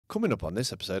Coming up on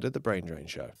this episode of The Brain Drain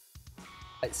Show.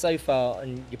 So far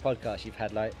on your podcast, you've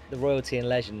had like the royalty and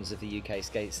legends of the UK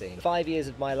skate scene. 5 years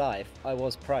of my life, I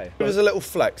was pro. Give us a little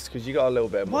flex, because you got a little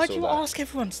bit of muscle. Why do you there. ask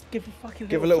everyone to give a fucking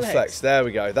Give a little flex. There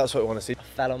we go. That's what we want to see. I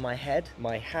fell on my head.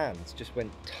 My hands just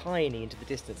went tiny into the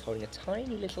distance, holding a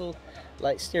tiny little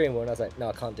like steering wheel, and I was like, no,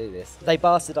 I can't do this. They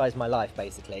bastardised my life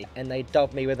basically, and they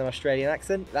dubbed me with an Australian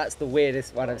accent. That's the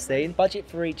weirdest one I've seen. Budget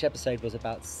for each episode was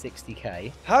about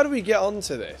 60k. How do we get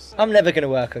onto this? I'm never going to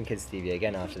work on kids TV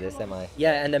again after this, am I?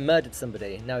 Yeah, and then murdered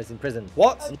somebody. Now he's in prison.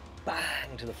 What? And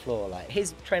bang to the floor. Like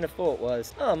his train of thought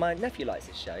was, oh, my nephew likes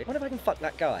this show. I wonder if I can fuck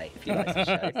that guy if he likes this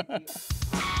show.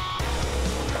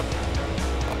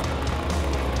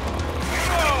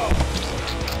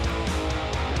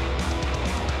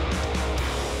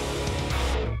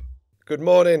 Good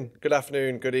morning, good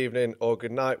afternoon, good evening, or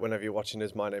good night, whenever you're watching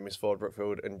this. My name is Forde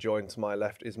Brookfield, and joined to my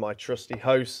left is my trusty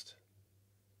host.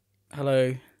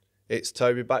 Hello. It's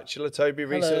Toby Batchelor. Toby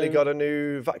recently got a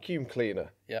new vacuum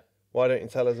cleaner. Yep. Why don't you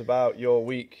tell us about your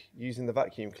week using the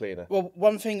vacuum cleaner? Well,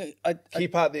 one thing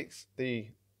Keep out the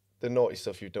naughty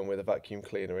stuff you've done with a vacuum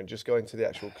cleaner and just go into the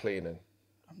actual cleaning.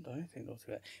 I haven't done anything naughty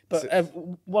with it. But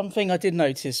one thing I did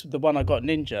notice, the one I got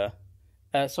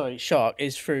Shark,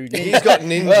 is through. He's got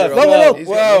Ninja. He's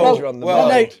got Ninja on the no,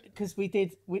 mind. because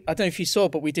I don't know if you saw,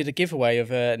 but we did a giveaway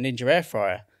of a Ninja air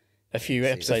fryer a few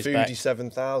episodes the back. Fuji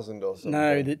 7000 or something.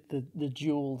 No, the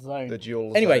dual zone. The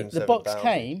dual Anyway, zone the box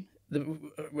 7000.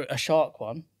 came, a Shark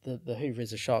one, the Hoover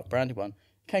is a Shark branded one,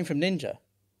 came from Ninja.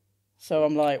 So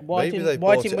I'm like, why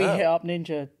didn't we hit up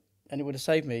Ninja and it would have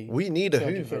saved me? We need a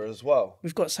Hoover as well.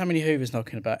 We've got so many Hoovers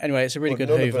knocking about. Anyway, it's a really good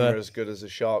none Hoover. Of them are as good as a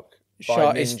Shark.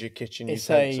 Shark Ninja kitchen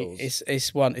utensils.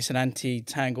 It's an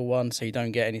anti-tangle one, so you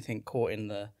don't get anything caught in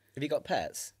the. Have you got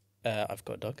pets? I've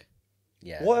got a dog.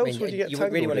 Yeah. What else would you get You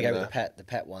tangled really want to in go there? with the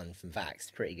pet one from Vax.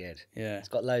 It's pretty good. Yeah. It's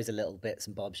got loads of little bits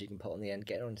and bobs you can put on the end.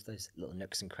 Get onto those little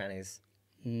nooks and crannies.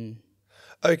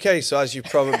 Okay, so as you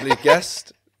probably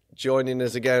guessed, joining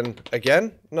us again,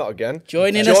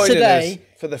 Joining us today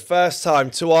for the first time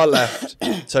to our left.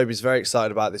 Toby's very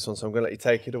excited about this one, so I'm going to let you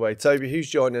take it away. Toby, who's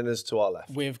joining us to our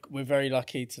left? We're very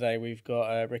lucky today. We've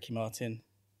got Ricky Martin.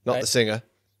 Not the singer.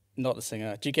 Not the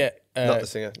singer. Do you get? Not the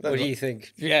singer. No, What do you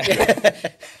think? Yeah.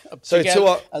 So to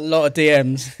our, a lot of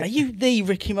DMs. Are you the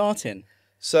Ricky Martin?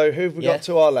 so who have we got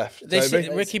to our left? This Toby?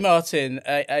 is Ricky Martin,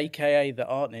 aka the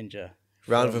Art Ninja.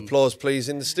 Round of applause, please,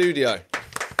 in the studio.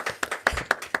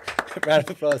 Round of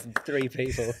applause and 3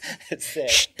 people. It's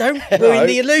sick. Don't ruin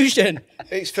the illusion.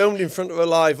 It's filmed in front of a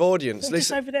live audience.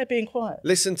 Just over there being quiet.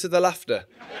 Listen to the laughter.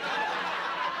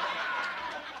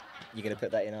 You're going to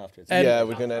put that in afterwards? Yeah,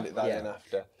 we're going to edit that in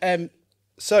after.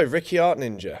 So, Ricky Art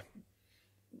Ninja.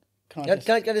 Can I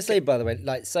just say, by the way,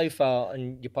 like so far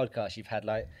on your podcast, you've had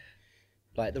like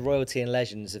the royalty and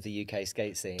legends of the UK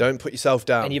skate scene. Don't put yourself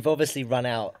down. And you've obviously run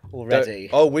out already.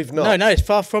 Oh, we've not. No, it's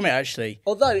far from it, actually.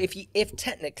 Although, if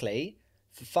technically,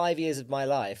 for 5 years of my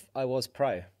life, I was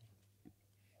pro. Do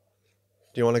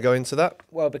you want to go into that?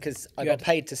 Well, because I got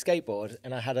paid to skateboard,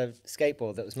 and I had a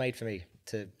skateboard that was made for me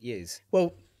to use.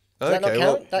 Well, Does that not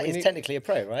count? well, That is technically a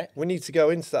pro, right? We need to go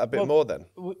into that a bit more then.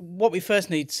 what we first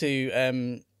need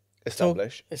to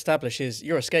establish is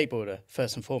you're a skateboarder,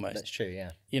 first and foremost. That's true,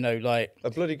 yeah. You know, like... A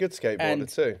bloody good skateboarder And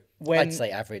too. I'd say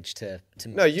average to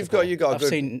No, you got a good...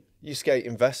 seen- You skate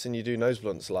in vests and you do nose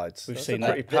blunt slides. That's seen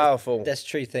pretty that. powerful. There's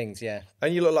true things, yeah.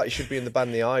 And you look like you should be in the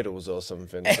band The Idols or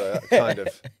something. So that kind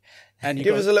of... And you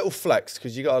Give us a little flex,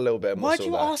 because you got a little bit of muscle Why do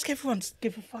you there. ask everyone to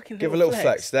give a fucking Give a little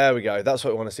flex. There we go. That's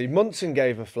what we want to see. Munson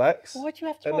gave a flex. Why do you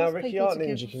have to And now ask Ricky people Art to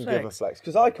Ninja give can a give a flex.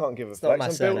 Because I can't give a not flex. my I'm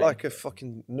built surname. like a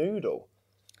fucking noodle.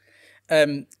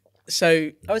 So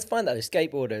I always find that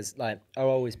skateboarders are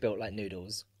always built like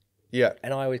noodles. Yeah.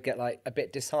 And I always get like a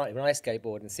bit disheartened when I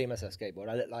skateboard and see myself skateboard.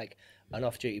 I look like an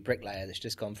off-duty bricklayer that's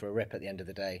just gone for a rip at the end of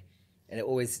the day. And it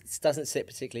doesn't sit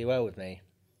particularly well with me.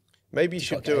 Maybe you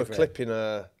should gotta get do a over clip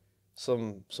in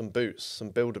some boots, some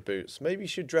builder boots. Maybe you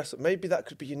should dress up. Maybe that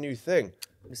could be your new thing.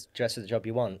 Just dress for the job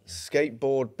you want.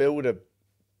 Skateboard builder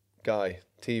guy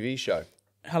TV show.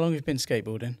 how long have you been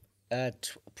skateboarding?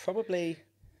 Probably,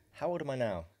 how old am I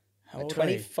now? How old are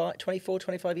you? 24,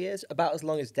 25 years? About as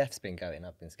long as Def's been going,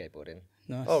 I've been skateboarding.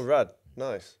 Nice. Oh, rad.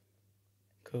 Nice.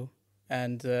 Cool.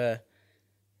 And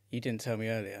you didn't tell me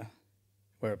earlier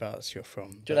whereabouts you're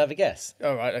from. Do you want to have a guess?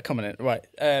 All right, come on in. Right.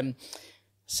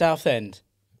 Southend.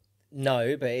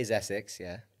 No, but it is Essex,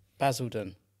 yeah.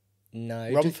 Basildon.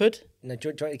 No. Romford? No, do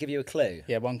you want me to give you a clue?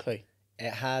 Yeah, one clue.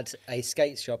 It had a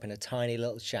skate shop in a tiny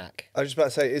little shack. I was just about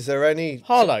to say, is there any...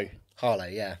 Harlow. Harlow,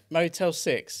 yeah. Motel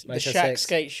 6, Motel the Shack 6.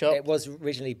 skate shop. It was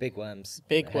originally Big Worms.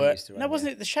 Big Worms. No,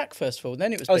 wasn't it the Shack first of all?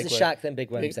 Then it was Big It was Worms. the Shack, then Big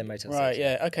Worms, then Motel 6. Right,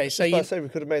 yeah. Okay, so I say we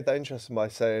could have made that interesting by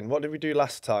saying, what did we do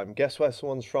last time? Guess where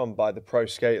someone's from by the pro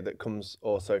skater that comes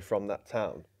also from that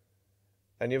town.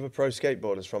 Any other pro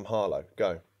skateboarders from Harlow?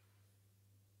 Go.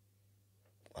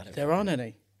 There aren't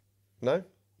any. No?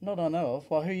 Not I know of.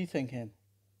 Well, who are you thinking?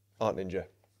 Art Ninja.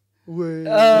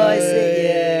 Oh, I see,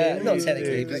 yeah. Not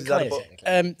technically, but kind of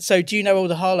technically. So do you know all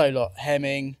the Harlow lot?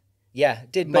 Hemming? Yeah,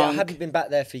 but I haven't been back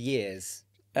there for years.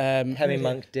 Hemming,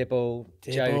 Monk, Dibble,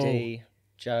 Jody,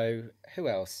 Joe. Who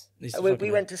else?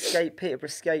 We went to Peterborough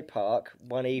skate park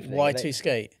one evening. Y2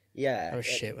 skate? Yeah. That was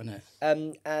shit, wasn't it?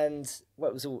 And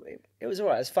it was all right. It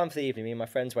was fun for the evening. Me and my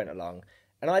friends went along.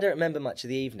 And I don't remember much of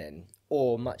the evening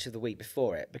or much of the week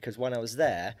before it, because when I was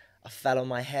there, I fell on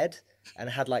my head and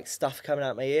I had like stuff coming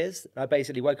out my ears. And I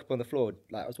basically woke up on the floor.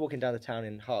 Like I was walking down the town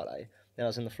in Harlow. Then I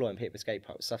was on the floor in Peterborough skate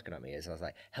park with stuff coming out my ears. And I was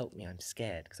like, help me, I'm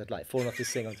scared. Because I'd like fallen off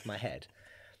this thing onto my head.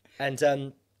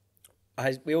 And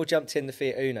we all jumped in the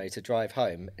Fiat Uno to drive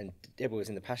home. And Dibble was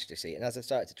in the passenger seat. And as I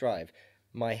started to drive,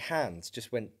 my hands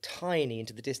just went tiny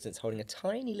into the distance, holding a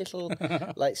tiny little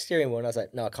like steering wheel. And I was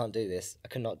like, no, I can't do this. I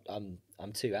cannot.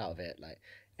 I'm too out of it. Like,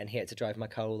 and he had to drive my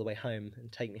car all the way home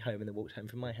and take me home, and then walked home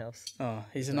from my house. Oh,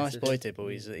 he's a nice boy, Dibble.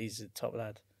 He's a top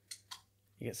lad.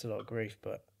 He gets a lot of grief,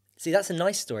 but see, that's a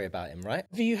nice story about him, right?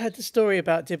 Have you heard the story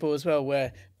about Dibble as well,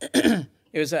 where it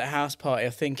was at a house party? I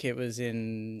think it was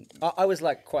in. I was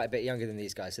like quite a bit younger than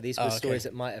these guys, so these were stories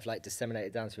that might have like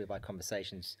disseminated down to me by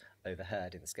conversations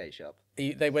overheard in the skate shop.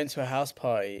 They went to a house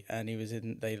party, and he was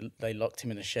in. They locked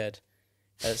him in a shed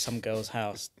at some girl's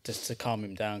house just to calm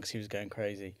him down because he was going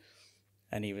crazy,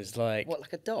 and he was like, "What,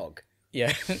 like a dog?"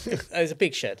 Yeah, it was a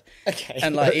big shed. Okay,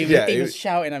 and like he was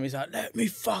shouting at him. He's like, "Let me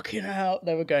fucking out!"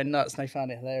 They were going nuts, and they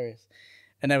found it hilarious.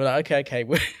 And they were like, "Okay,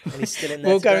 and he's still in there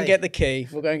we'll go and get the key.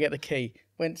 We'll go and get the key."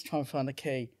 Went to try and find the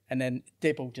key, and then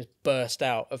Dibble just burst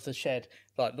out of the shed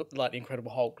like the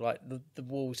Incredible Hulk. Like the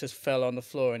walls just fell on the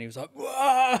floor, and he was like,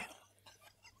 "Wah!"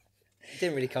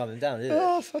 Didn't really calm him down, did it?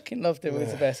 Oh, I fucking loved it. It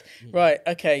was the best. Right,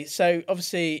 okay. So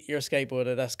obviously you're a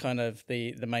skateboarder. That's kind of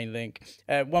the main link.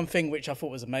 One thing which I thought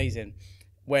was amazing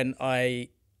when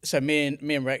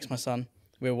me and Rex, my son,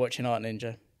 we were watching Art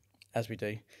Ninja, as we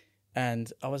do,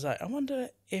 and I was like, I wonder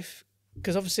if,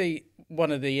 because obviously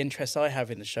one of the interests I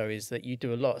have in the show is that you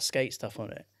do a lot of skate stuff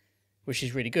on it, which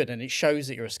is really good, and it shows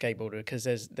that you're a skateboarder because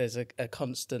there's a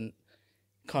constant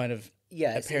kind of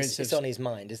it's on his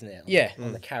mind, isn't it?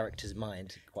 On the character's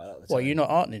mind quite a lot of the time. Well, you're not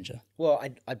Art Ninja. Well,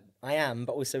 I am,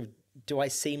 but also, do I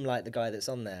seem like the guy that's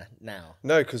on there now?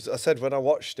 No, because I said when I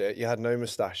watched it, you had no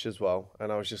moustache as well, and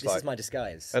I was just this is my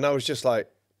disguise. And I was just like,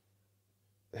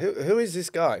 who is this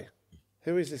guy?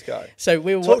 Who is this guy? So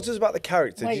we were talk to us about the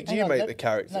character. Did you make the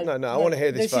character? No, I want to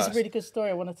hear this first. This is a really good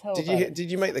story. I want to tell.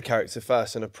 Did you make the character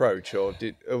first and approach, or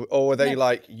were they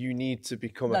like you need to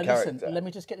become a character? Listen, let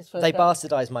me just get this first. They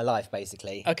bastardized my life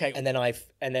basically. Okay. And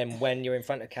then when you're in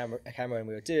front of a camera and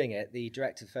we were doing it, the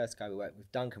director, the first guy we worked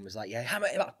with, Duncan, was like, yeah, hammer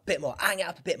it up a bit more, hang it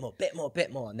up a bit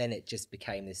more, and then it just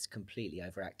became this completely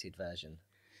overacted version.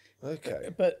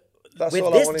 Okay. But that's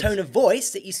with this tone of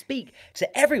voice that you speak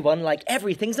to everyone like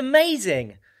everything's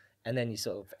amazing. And then you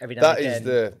sort of every now and again. That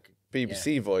is the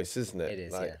BBC voice, isn't it? It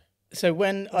is, like, So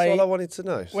that's all I wanted to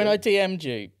know. When I DM'd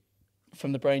you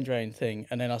from the Brain Drain thing,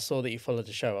 and then I saw that you followed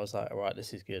the show, I was like, all right,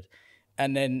 this is good.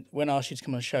 And then when I asked you to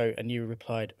come on the show and you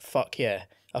replied, fuck yeah,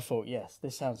 I thought, yes,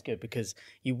 this sounds good, because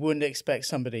you wouldn't expect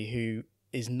somebody who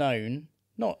is known,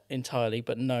 not entirely,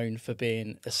 but known for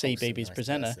being a CBeebies nice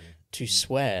presenter to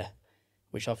swear,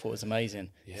 which I thought was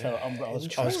amazing. Yeah.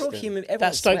 So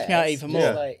that stoked me out even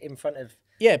more. Like in front of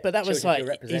but that was like,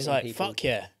 he's like, people. Fuck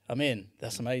yeah, I'm in.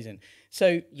 That's amazing.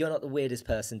 So you're not the weirdest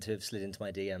person to have slid into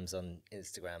my DMs on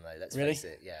Instagram, though. Let's face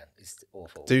it. Yeah, it's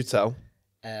awful. Do tell.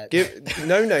 Give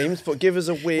no names, but give us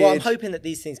a weird. Well, I'm hoping that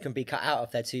these things can be cut out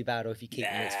if they're too bad, or if you keep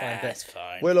them, it's fine. But that's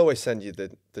fine. We'll always send you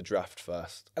the draft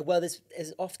first. Well, there's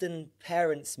often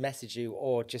parents message you,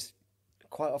 or just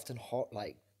quite often hot.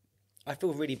 Like, I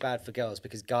feel really bad for girls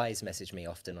because guys message me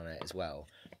often on it as well.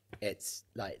 It's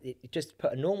like just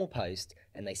put a normal post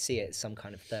and they see it as some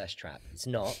kind of thirst trap. It's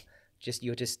not.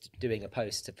 You're just doing a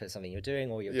post to put something you're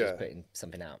doing, or you're just putting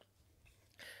something out.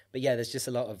 But yeah, there's just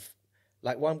a lot of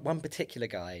like one particular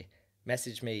guy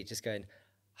messaged me just going,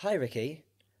 "Hi Ricky,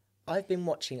 I've been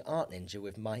watching Art Ninja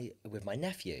with my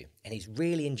nephew and he's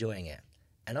really enjoying it.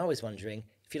 And I was wondering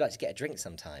if you'd like to get a drink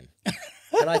sometime."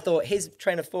 And I thought his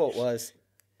train of thought was,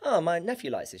 "Oh, my nephew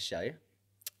likes this show.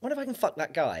 wonder if I can fuck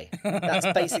that guy.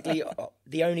 That's basically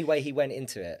the only way he went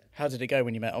into it. How did it go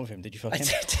when you met up with him? Did you fuck I him?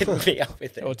 didn't meet up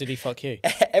with him. Or did he fuck you?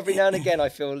 Every now and again, I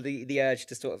feel the urge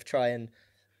to sort of try and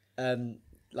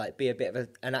like be a bit of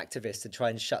an activist and try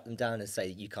and shut them down and say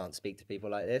you can't speak to people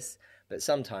like this. But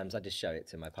sometimes I just show it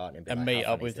to my partner and, be And like, meet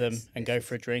how up fun with is them this? and go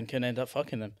for a drink and end up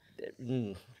fucking them.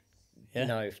 Yeah?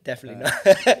 No, definitely not.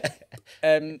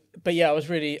 But yeah, I was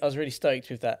really stoked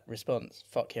with that response.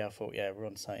 Fuck yeah, I thought, yeah, we're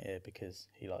on site here because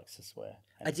he likes to swear.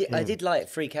 I did like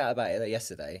freak out about it though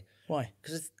yesterday. Why?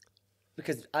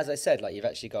 Because as I said, like you've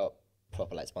actually got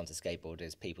proper like sponsor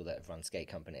skateboarders, people that have run skate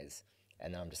companies,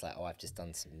 and I'm just like, oh, I've just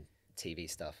done some TV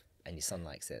stuff, and your son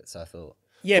likes it, so I thought,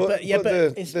 but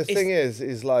the thing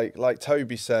is like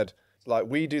Toby said, like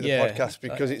we do the podcast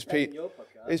because it's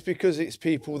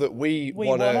people that we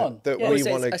want to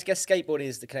I guess skateboarding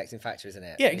is the connecting factor, isn't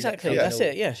it? Yeah, exactly. That's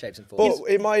it. Yeah. Shapes and forms. But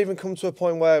it might even come to a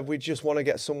point where we just want to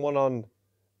get someone on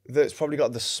that's probably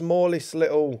got the smallest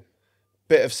little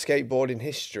bit of skateboarding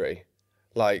history.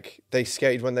 Like they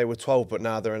skated when they were 12, but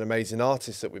now they're an amazing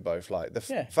artist that we both like. The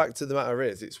fact of the matter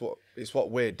is, it's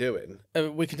what we're doing.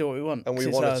 We can do what we want, and we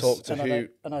want to talk to who.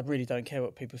 And I really don't care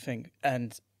what people think.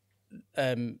 And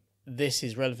this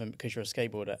is relevant because you're a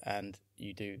skateboarder and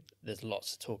there's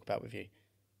lots to talk about with you.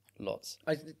 Lots.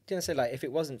 I was gonna say, like, if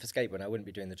it wasn't for skateboarding, I wouldn't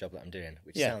be doing the job that I'm doing,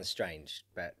 which sounds strange,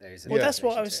 but there is. Well, that's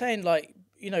what I was saying. Like,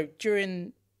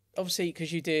 during. Obviously,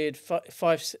 because you did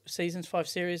 5 seasons, 5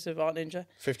 series of Art Ninja.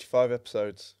 55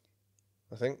 episodes,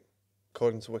 I think,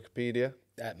 according to Wikipedia.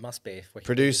 That must be. If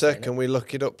Producer, can we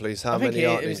look it up, please? How many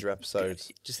Art Ninja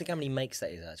episodes? Just think how many makes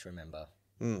that is I had to remember.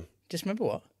 Just remember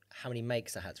what? How many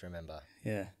makes I had to remember.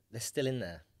 Yeah. They're still in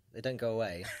there. They don't go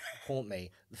away. Haunt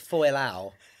me. The foil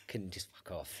owl can just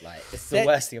fuck off. Like, it's the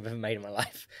worst thing I've ever made in my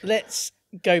life. Let's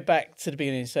go back to the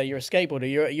beginning. So you're a skateboarder.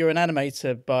 You're an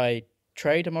animator by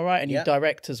trade, am I right? And you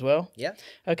direct as well? Yeah.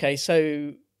 Okay,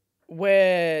 so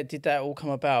where did that all come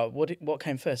about? What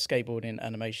came first? Skateboarding,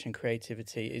 animation,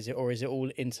 creativity? Is it all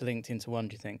interlinked into one,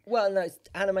 do you think? Well, no,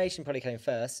 animation probably came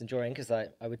first and drawing, because I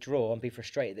would draw and be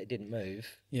frustrated that it didn't move.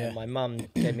 Yeah. And my mum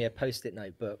gave me a post-it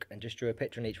notebook and just drew a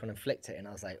picture on each one and flicked it, and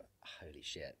I was like, holy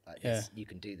shit, like this, you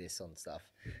can do this on stuff.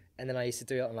 And then I used to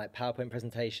do it on like PowerPoint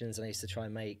presentations, and I used to try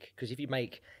and make, because if you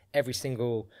make every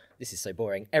single, this is so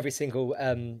boring, every single,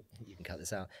 you can cut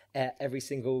this out, every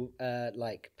single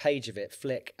like page of it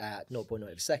flick at 0.0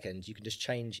 of a second, you can just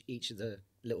change each of the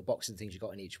little boxes and things you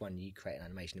got in each one, and you create an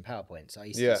animation in PowerPoint. So I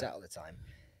used to do that all the time.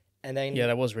 And then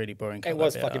that was really boring. It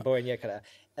was fucking boring, cut out.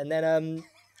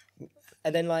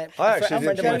 And then like I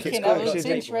actually didn't think it was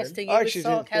interesting. I actually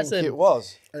didn't think it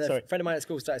was. And then a friend of mine at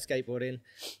school started skateboarding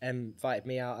and invited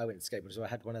me out. I went to skateboard, so I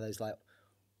had one of those like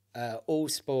all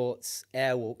sports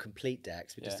airwalk complete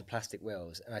decks with just the plastic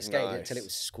wheels, and I skated it until it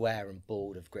was square and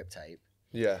bald of grip tape.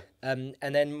 Yeah. And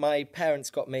then my parents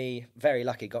got me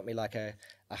like a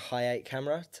high-8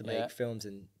 camera to make films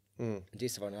and do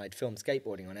stuff on, and I'd filmed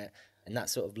skateboarding on it, and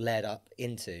that sort of led up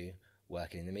into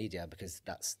working in the media, because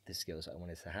that's the skills that I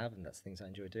wanted to have, and that's the things I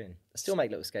enjoy doing. I still make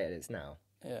little skate edits now.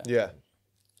 Yeah.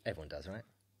 Everyone does, right?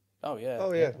 Oh yeah.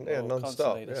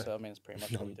 Non-stop. Yeah. So I mean, it's pretty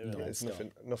much what we do. There's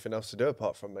nothing else to do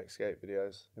apart from make skate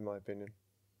videos, in my opinion.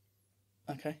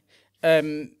 Okay.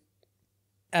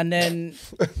 And then,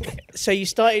 so you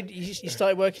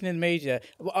started working in the media.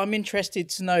 Well, I'm interested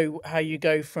to know how you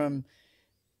go from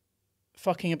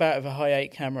fucking about with a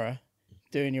high-8 camera,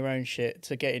 doing your own shit,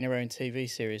 to getting your own TV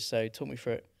series. So talk me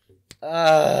through it.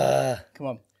 Come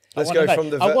on. Let's go from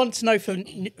the. I want to know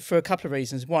for a couple of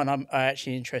reasons. One, I'm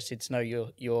actually interested to know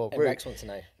your Rex wants to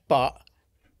know. But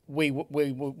we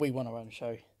want our own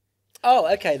show.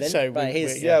 Oh, okay then. So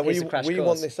we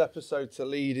want this episode to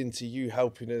lead into you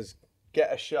helping us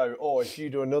get a show, or if you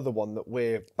do another one that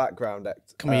we're background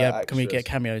actors. Can we get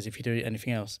cameos if you do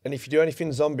anything else? And if you do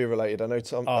anything zombie related, I know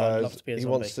Tom. I'd love to be a zombie. He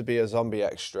wants to be a zombie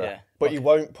extra, Yeah. but you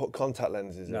won't put contact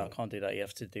lenses in. No, I can't do that. You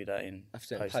have to do that in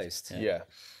post. Yeah.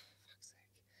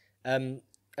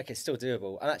 Okay, still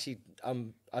doable.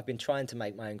 I've been trying to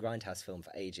make my own Grindhouse film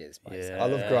for ages. I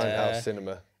love Grindhouse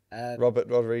cinema. Robert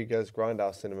Rodriguez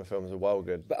Grindhouse cinema films are well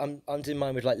good. But I'm doing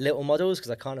mine with like little models,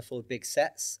 because I can't afford big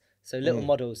sets. So little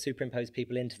models, superimpose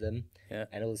people into them,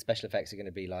 and all the special effects are going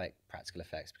to be like practical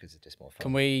effects, because it's just more fun.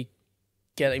 Can we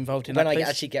get involved in when that? When I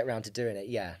actually get around to doing it,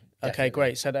 yeah. Okay, definitely.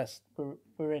 great. So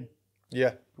we're in.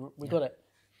 Yeah. We got it.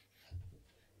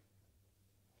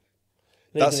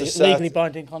 That's legally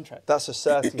binding contract. That's a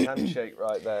certain handshake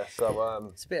right there. So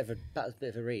it's that was a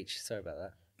bit of a reach. Sorry about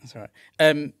that. That's all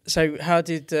right. So how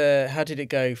did it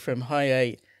go from high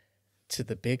 8 to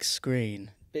the big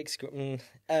screen? Big screen.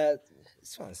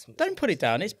 Don't put it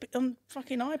down. It's on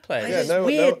fucking iPlayer. Yeah, It's no,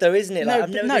 weird though, isn't it? Like, No, I've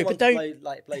never no, been but one to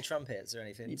don't- blow trumpets or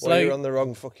anything. Well, you're on the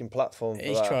wrong fucking platform for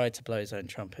He's that. tried to blow his own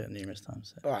trumpet numerous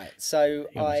times. So. All right, so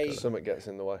Something gets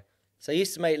in the way. I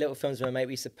used to make little films with my mate.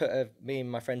 We used to put me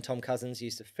and my friend Tom Cousins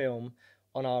used to film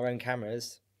on our own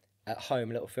cameras at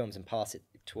home, little films, and pass it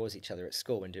towards each other at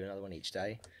school and do another one each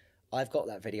day. I've got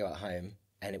that video at home,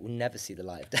 and it will never see the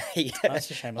light of day. That's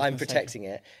a shame. I'm protecting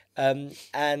it,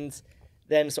 and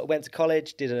then sort of went to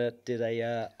college, did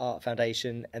a art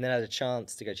foundation, and then had a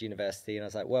chance to go to university. And I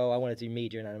was like, well, I want to do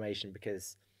media and animation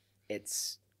because it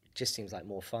just seems like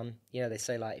more fun. You know, they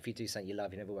say like if you do something you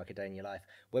love, you never work a day in your life.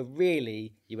 Where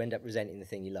really you end up resenting the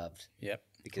thing you loved. Yep.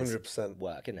 Because 100%.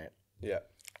 work, isn't it? Yeah.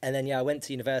 And then I went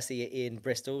to university in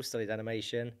Bristol, studied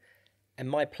animation, and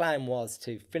my plan was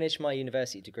to finish my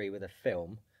university degree with a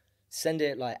film, send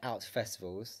it like out to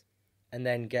festivals, and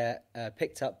then get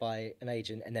picked up by an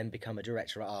agent and then become a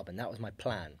director at Arbon. That was my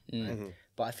plan. Right?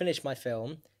 But I finished my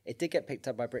film. It did get picked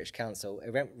up by British Council.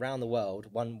 It went round the world,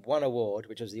 won one award,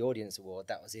 which was the Audience Award.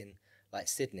 That was in like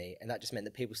Sydney, and that just meant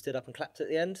that people stood up and clapped at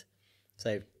the end.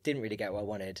 So didn't really get what I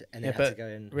wanted, and then had to go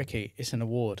and. Ricky, it's an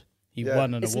award. You Yeah.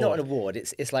 won an It's award. not an award.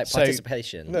 It's like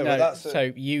participation. No, but that's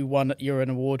so you won. You're an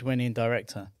award-winning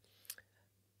director.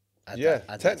 Yeah,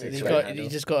 I'd technically. You like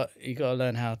to got to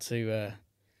learn how to,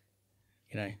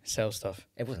 sell stuff.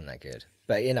 It wasn't that good,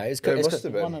 but you know, it's It good. must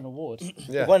have Won been. an award.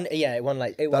 Yeah. It won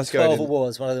like That's 12 good.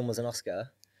 awards. One of them was an Oscar.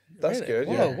 That's Really? good.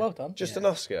 Well, Yeah. well done. Just an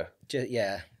Oscar.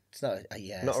 Yeah, it's not. Not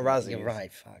it's a Razzie. You're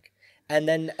right. Fuck. And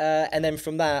then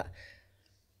from that,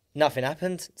 nothing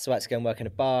happened. So I had to go and work in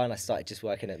a bar, and I started just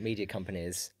working at media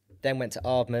companies. Then went to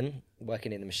Arbon,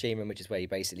 working in the machine room, which is where you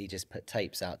basically just put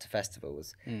tapes out to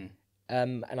festivals.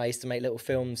 And I used to make little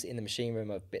films in the machine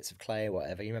room of bits of clay or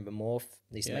whatever. You remember Morph?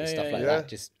 I used to make stuff like that,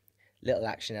 just little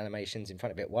action animations in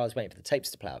front of it while I was waiting for the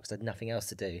tapes to play out because I had nothing else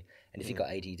to do. And if you've got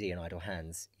ADD and idle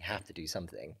hands, you have to do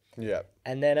something. Yeah.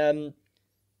 And then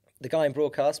the guy in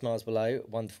broadcast, Miles Below,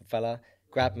 wonderful fella,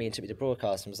 grabbed me and took me to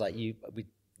broadcast and was like,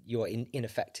 you're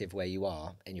ineffective where you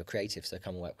are and you're creative, so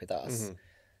come and work with us.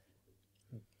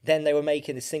 Then they were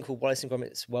making this thing called Wallace and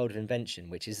Gromit's World of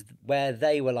Invention, which is where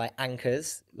they were like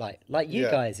anchors, like you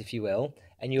guys, if you will,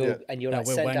 and you're like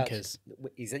we're sent wankers.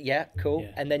 out. Is it? Yeah, cool.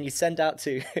 Yeah. And then you send out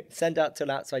to an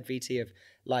outside VT of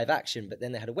live action, but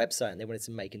then they had a website and they wanted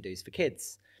some make and do's for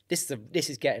kids. This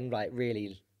is getting like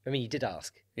really. I mean, you did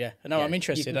ask. Yeah. No, Yeah, I'm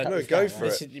interested. you can cut this go down, for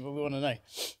right? it. We want to know.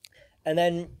 And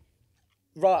then,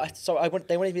 right, so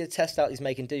they wanted me to test out these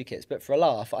make and do kits, but for a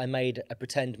laugh, I made a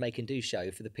pretend make and do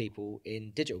show for the people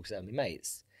in digital because they're my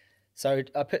mates. So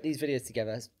I put these videos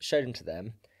together, showed them to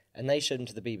them, and they showed them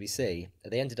to the BBC.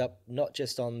 They ended up not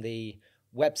just on the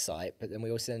website, but then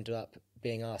we also ended up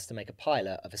being asked to make a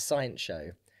pilot of a science show,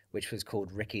 which was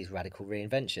called Ricky's Radical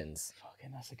Reinventions.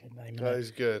 Fucking, that's a good name. That is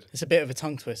good. It's a bit of a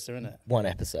tongue twister, isn't it? One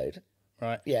episode.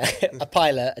 Right. Yeah, a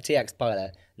pilot, a TX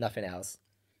pilot, nothing else.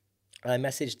 And I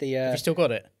messaged the. Have you still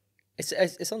got it?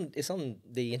 It's on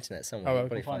the internet somewhere. Oh, You'll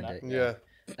we probably can find find it.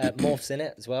 Yeah. Morph's in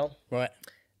it as well. Right.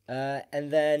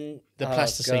 And then The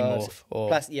plasticine morph. Or,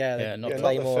 not Yeah, the not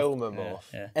clay the morph. filmer morph.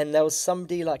 Yeah. And there was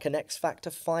somebody like an X Factor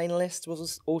finalist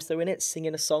was also in it,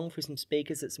 singing a song through some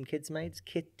speakers that some kids made.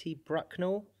 Kitty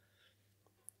Brucknell.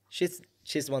 She's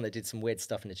the one that did some weird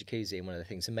stuff in the jacuzzi and one of the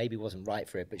things, so maybe wasn't right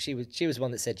for it. But she was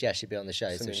one that said yes, she'd be on the show,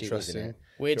 It's so an she was in it. interesting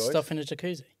Weird choice. stuff in a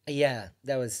jacuzzi. Yeah,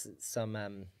 there was some.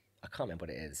 I can't remember what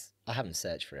it is. I haven't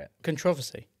searched for it.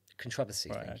 Controversy. Controversy,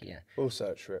 Right, thank you. Yeah. We'll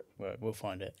search for it. We'll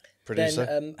find it. Producer.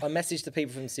 Then I messaged the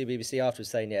people from the CBBC afterwards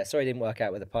saying, yeah, sorry it didn't work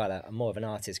out with the pilot. I'm more of an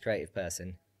artist, creative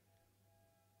person.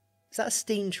 Is that a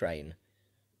steam train?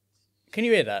 Can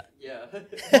you hear that? Yeah.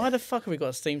 Why the fuck have we got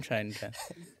a steam train again?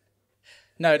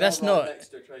 No, that's not. Next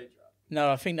to a train track.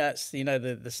 No, I think that's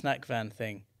the snack van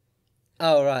thing.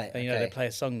 Oh, right. You know, they play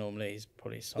a song normally. It's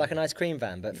probably a song. Like an ice cream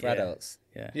van, but for Yeah. adults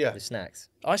Yeah. Yeah. with snacks.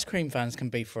 Ice cream vans can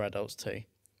be for adults too.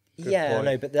 Yeah, I point.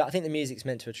 know, but I think the music's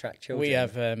meant to attract children. We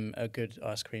have a good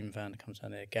ice cream van that comes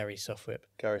down there, Gary Softwhip.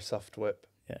 Gary Softwhip.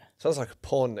 Yeah. Sounds like a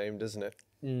porn name, doesn't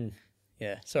it?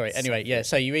 Yeah. Sorry. Anyway, yeah.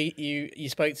 So you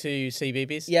spoke to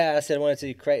CBeebies? Yeah, I said I wanted to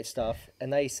do creative stuff,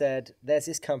 and they said, there's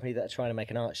this company that are trying to make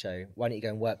an art show. Why don't you go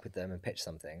and work with them and pitch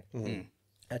something?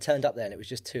 I turned up there, and it was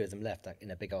just two of them left like,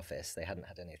 in a big office. They hadn't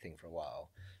had anything for a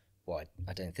while. Well,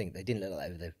 I don't think they didn't look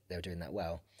like they were doing that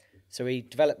well. So we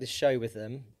developed this show with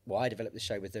them. Well, I developed this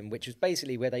show with them, which was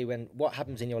basically where they went, what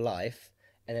happens in your life?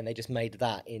 And then they just made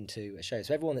that into a show.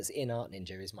 So everyone that's in Art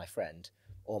Ninja is my friend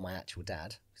or my actual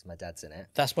dad, because my dad's in it.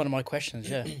 That's one of my questions.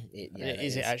 Yeah. Is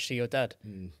Is it actually your dad?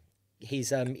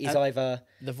 He's either...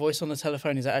 The voice on the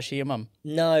telephone, is that actually your mum?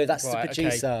 No, that's Right, the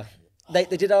producer. They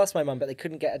did ask my mum, but they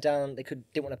couldn't get her down. Didn't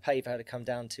want to pay for her to come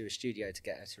down to a studio to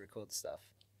get her to record the stuff.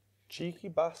 Cheeky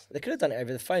bastard. They could have done it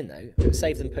over the phone though. It would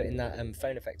save them putting that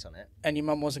phone effect on it. And your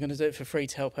mum wasn't going to do it for free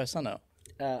to help her son out?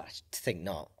 I think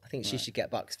not. I think she should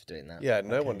get bucks for doing that. Yeah,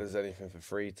 no one does anything for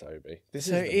free, Toby.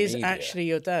 So it is actually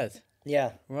your dad?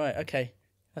 Yeah. Right, okay.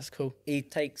 That's cool. He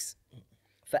takes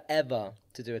forever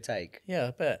to do a take. Yeah,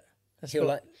 I bet. He'll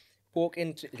like walk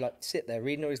into, like sit there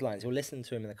reading all his lines. We'll listen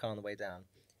to him in the car on the way down.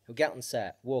 He'll get on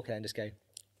set, walk in and just go,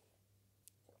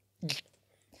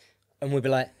 and we'll be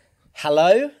like,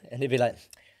 hello? And he'd be like,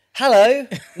 hello?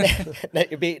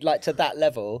 It'd be like to that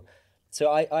level. So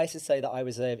I used to say that I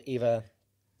was either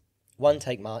 1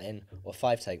 take Martin or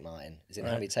 5 take Martin, as in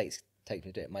how many takes take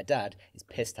me to do it. My dad is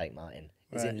piss take Martin,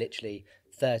 as in literally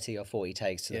 30 or 40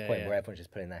 takes to the point where everyone's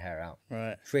just pulling their hair out.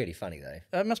 Right. It's really funny though.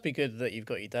 That must be good that you've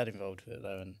got your dad involved with it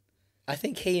though. And I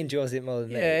think he enjoys it more than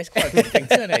me. yeah, it's quite a good thing,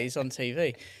 isn't it? He's on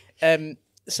TV.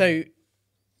 So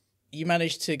you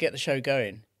managed to get the show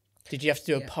going. Did you have to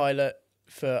do a pilot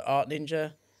for Art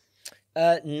Ninja?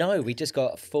 No, we just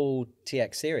got a full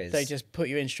TX series. They just put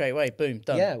you in straight away. Boom,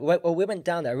 done. Yeah, well, we went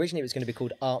down there. Originally, it was going to be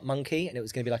called Art Monkey, and it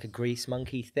was going to be like a grease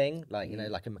monkey thing, like, you know,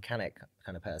 like a mechanic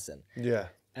kind of person. Yeah.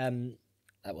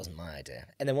 That wasn't my idea.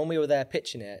 And then when we were there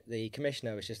pitching it, the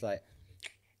commissioner was just like,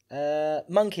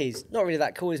 monkeys, not really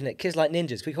that cool, isn't it? Kids like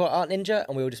ninjas. Can we call it Art Ninja?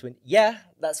 And we all just went, yeah,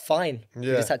 that's fine.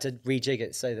 Yeah. We just had to rejig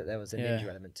it so that there was a ninja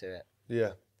element to it.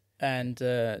 Yeah. And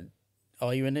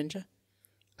are you a ninja?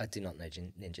 I do not know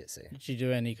ninjutsu. Did you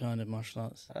do any kind of martial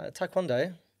arts?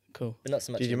 Taekwondo, Cool. but not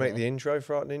so much. Did you make anymore. the intro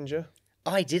for Art Ninja?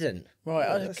 I didn't.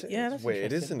 Right. That's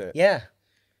weird, isn't it? Yeah,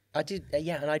 I did.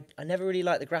 Yeah, and I never really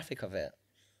liked the graphic of it.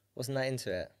 Wasn't that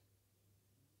into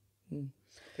it?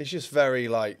 It's just very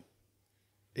like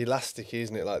elastic,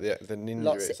 isn't it? Like the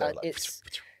ninja itself. Like,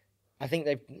 I think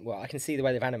they've. Well, I can see the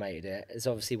way they've animated it. There's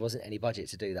obviously wasn't any budget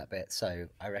to do that bit, so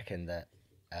I reckon that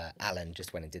Alan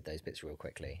just went and did those bits real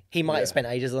quickly. He might have spent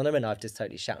ages on them, and I've just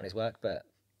totally shat on his work, but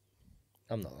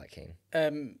I'm not that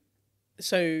keen.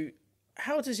 So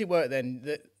how does it work then?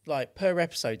 That like per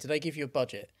episode, do they give you a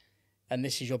budget, and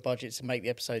this is your budget to make the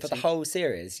episode For the whole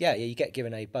series, yeah, you get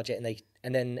given a budget,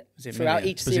 and then it throughout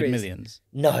each was series, it millions?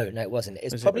 No, it wasn't.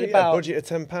 It's probably a about.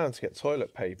 budget of £10 to get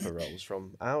toilet paper rolls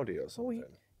from Audi or something.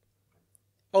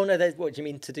 Oh no, what do you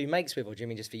mean to do makes with, or do you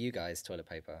mean just for you guys toilet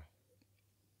paper?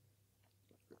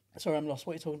 Sorry, I'm lost.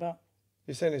 What are you talking about?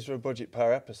 You're saying it's for a budget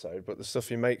per episode, but the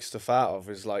stuff you make stuff out of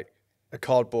is like a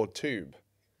cardboard tube.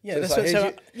 Yeah, So that's it's like, what, here's so, your-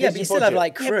 Yeah, here's but you your still have budget.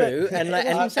 like crew and like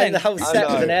that's what I'm and saying. the whole I set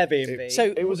was an know. Airbnb.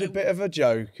 So It was a bit of a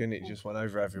joke, and it just went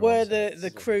over everyone. were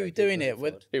the crew doing it?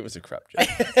 It was a crap joke.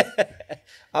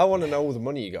 I want to know all the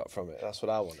money you got from it. That's what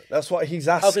I want. That's what he's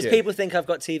Oh, asking. because people think I've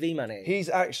got TV money. He's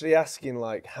actually asking,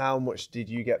 like, how much did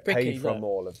you get paid Ricky, from look,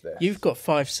 all of this? You've got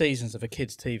 5 seasons of a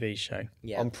kids' TV show.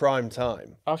 Yeah, on prime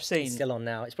time. I've seen. it's still on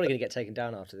now. It's probably going to get taken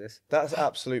down after this. That's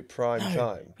absolute prime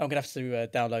time. I'm gonna have to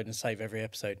download and save every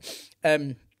episode.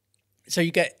 So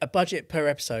you get a budget per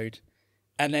episode,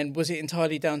 and then was it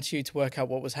entirely down to you to work out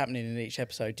what was happening in each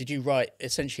episode? Did you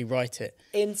essentially write it?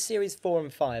 In series 4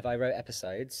 and 5, I wrote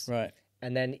episodes. Right.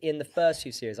 And then in the first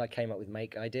few series, I came up with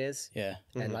make ideas. Yeah.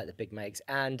 And like the big makes.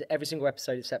 And every single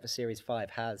episode except for series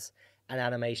 5 has an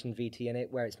animation VT in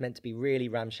it where it's meant to be really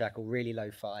ramshackle, really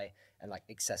lo-fi, and like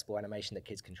accessible animation that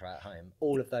kids can try at home.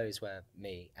 All of those were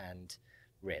me and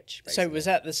Rich. Basically. So was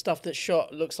that the stuff that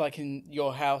looks like in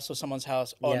your house or someone's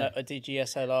house on a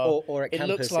DGSLR? Or at it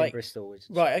campus looks like, in Bristol. Which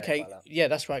right, okay. Yeah,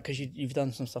 that's right, because you've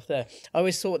done some stuff there. I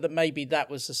always thought that maybe that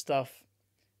was the stuff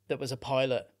that was a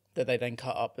pilot that they then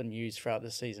cut up and used throughout the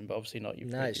season, but obviously not.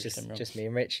 No, it's just me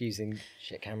and Rich using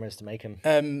shit cameras to make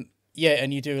them. Yeah,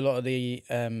 and you do a lot of the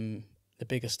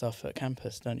bigger stuff at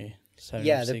campus, don't you? So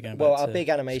Yeah, our big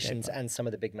animations skatepark. and some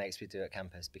of the big makes we do at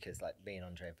campus because like me and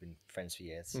Andre have been friends for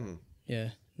years. Yeah,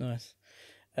 nice.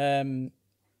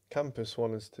 Campus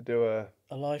want us to do A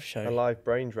live show. a live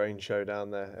brain drain show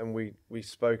down there, and we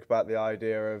spoke about the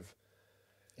idea of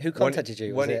Who contacted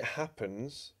you? Was when it it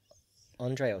happens.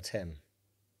 Andre or Tim?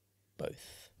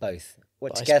 Both. Both.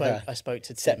 What But together? I spoke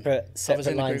to Tim. Separate I was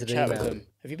in the lines group of chat with email. them.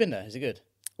 Have you been there? Is it good?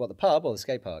 What, the pub or the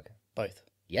skate park? Both.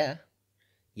 Yeah.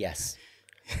 Yes.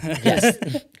 Yes.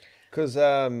 Because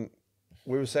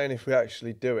we were saying if we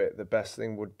actually do it, the best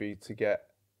thing would be to get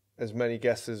as many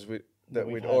guests as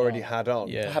we'd already had on.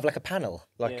 Yeah. Have like a panel.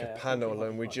 Like a panel,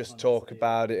 and we just talk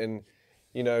about it, and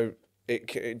you know,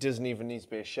 it doesn't even need to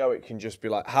be a show. It can just be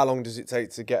like, how long does it take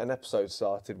to get an episode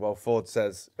started? Well, Forde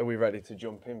says, are we ready to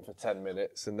jump in for 10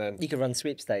 minutes? And then You could run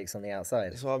sweepstakes on the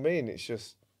outside. that's what I mean. It's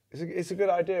just it's a good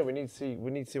idea. We need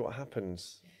to see what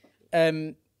happens.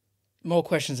 More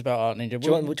questions about Art Ninja. Do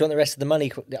you want the rest of the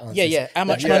money answers? Yeah. How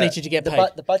much money did you get paid?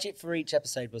 The budget for each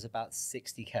episode was about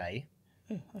 60k.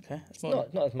 Okay, that's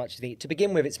Not as much as you think. To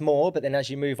begin with, it's more, but then as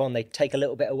you move on, they take a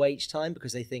little bit away each time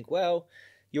because they think, well,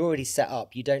 you're already set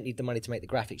up. You don't need the money to make the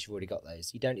graphics. You've already got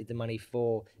those. You don't need the money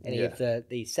for any of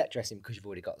the set dressing because you've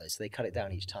already got those. So they cut it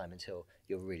down each time until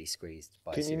you're really squeezed.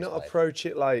 Can you not approach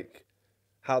it like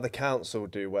how the council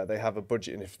do, where they have a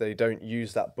budget, and if they don't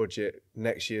use that budget,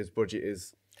 next year's budget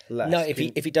is less? No, if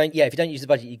you don't use the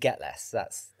budget, you get less.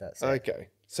 That's it. Okay.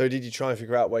 So did you try and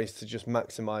figure out ways to just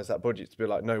maximise that budget to be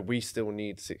like, no, we still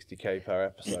need 60k per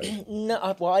episode? No,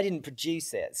 I didn't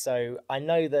produce it, so I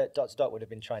know that Dot to Dot would have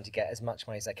been trying to get as much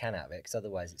money as I can out of it, because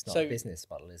otherwise it's not a business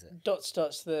model, is it? Dot's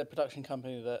the production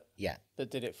company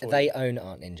that did it for They own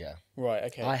Art Ninja. Right,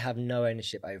 okay. I have no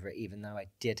ownership over it, even though I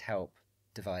did help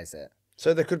devise it.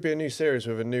 So there could be a new series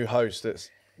with a new host that's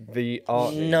the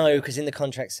Art Ninja. No, because in the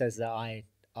contract says that I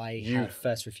have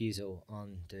first refusal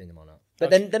on doing them or not. But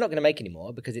then they're not going to make any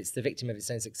more because it's the victim of its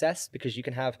own success, because you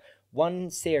can have one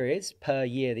series per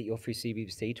year that you're through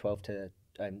CBBC,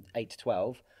 8 to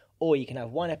 12, or you can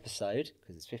have one episode,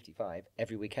 because it's 55,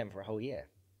 every weekend for a whole year.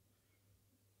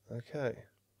 Okay.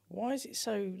 Why is it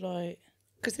so like...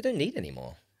 Because they don't need any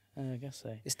more. I guess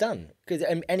so. It's done. Because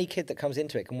any kid that comes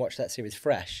into it can watch that series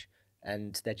fresh,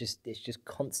 and it's just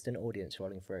constant audience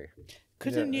rolling through.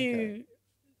 Couldn't you...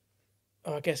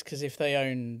 Oh, I guess because if they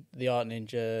own the Art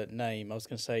Ninja name, I was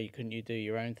going to say, couldn't you do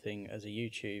your own thing as a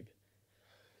YouTube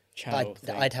channel?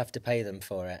 I'd have to pay them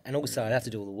for it, and also I'd have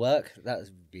to do all the work. That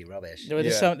would be rubbish.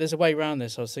 There's a way around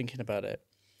this. I was thinking about it.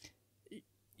 You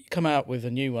come out with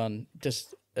a new one,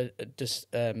 just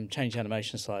change the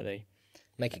animation slightly,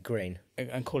 make it green,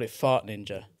 and call it Fart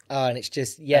Ninja. Oh, and it's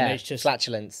just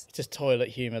flatulence. It's just toilet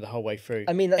humour the whole way through.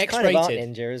 I mean, that's kind of Art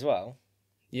Ninja as well.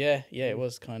 Yeah, it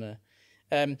was kind of.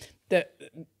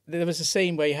 There was a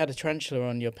scene where you had a tarantula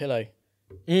on your pillow.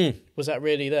 Was that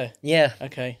really there? Yeah.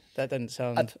 Okay, that didn't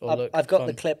sound I've got fun.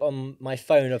 the clip on my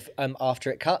phone of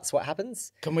after it cuts, what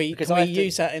happens. Can we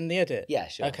use that in the edit? Yeah,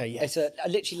 sure. Okay, yes. It's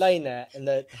literally laying there, and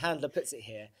the handler puts it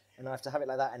here, and I have to have it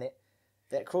like that, and it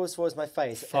crawls towards my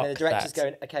face, and then the director's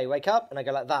going, okay, wake up, and I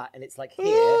go like that, and it's like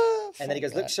here, and then he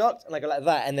goes, look shocked, and I go like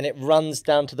that, and then it runs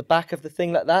down to the back of the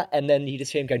thing like that, and then you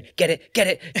just hear him going, get it, get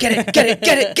it, get it, get it,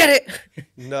 get it, get it.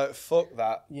 No, fuck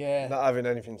that. Yeah. Not having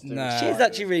anything to do with She's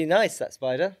actually really nice, that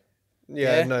spider.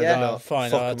 Yeah, no, they're not.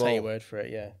 Fine, Fuck I'll them take all. your word for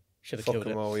it, yeah. Should have Fuck killed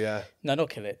them it. all, yeah. No, not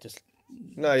kill it, just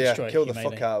No, yeah, destroy it kill the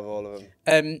humanely. fuck out of all of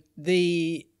them.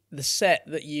 The set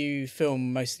that you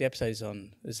film most of the episodes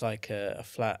on is like a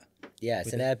flat. Yeah,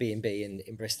 it's an Airbnb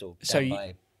in Bristol.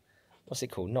 By, what's it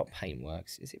called? Not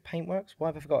Paintworks. Is it Paintworks? Why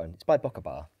have I forgotten? It's by Boca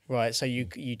Bar. Right, so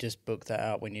you just book that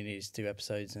out when you need to do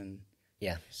episodes and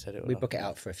set it all we up. book it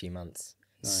out for a few months.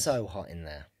 Nice. So hot in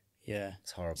there. Yeah.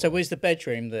 It's horrible. So where's the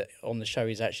bedroom that on the show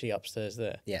is actually upstairs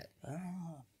there? Yeah.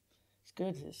 It's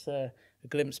good. It's a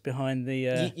glimpse behind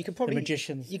the you can probably, the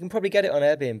magicians. You can probably get it on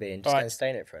Airbnb and just go and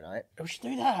stay in it for a night. We should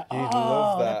do that. You'd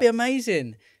love that. That'd be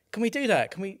amazing. Can we do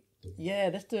that? Can we? Yeah,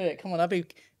 let's do it. Come on, can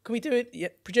we do it? Yeah,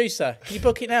 producer, can you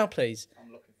book it now, please?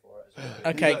 I'm looking for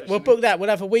it. Okay, we'll book that. We'll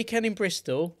have a weekend in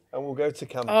Bristol. And we'll go to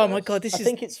campus. Oh my God, I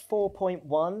think it's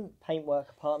 4.1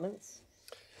 Paintwork Apartments.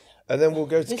 And then we'll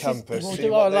go to campus. We'll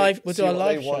do our live. We'll do our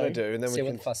live they show. want to do, and then see we what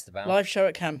can the fuss about. Live show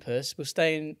at campus. We'll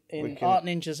stay in Art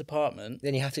Ninja's apartment.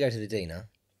 Then you have to go to the Dina.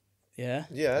 Yeah.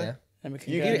 Yeah. And we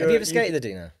can. You go. can Have you ever skated the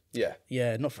Dina? Yeah.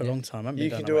 Yeah, not for a long time. You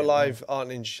can do a live Art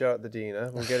Ninja show at the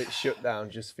Dina. We'll get it shut down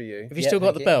just for you. Have you still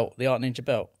got the belt, the Art Ninja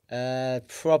belt?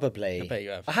 Probably. I bet you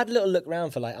have. I had a little look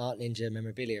around for like Art Ninja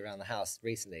memorabilia around the house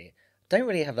recently. Don't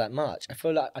really have that much. I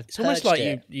feel like it's almost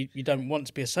like you don't want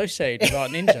to be associated with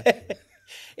Art Ninja.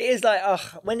 It is like,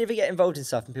 whenever you get involved in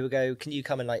stuff and people go, can you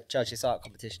come and like judge this art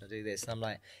competition or do this? And I'm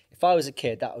like, if I was a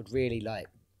kid, that would really like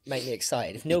make me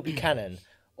excited. If Neil Buchanan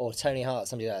or Tony Hart,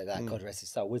 somebody like that, God rest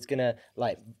his soul, was gonna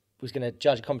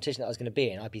judge a competition that I was gonna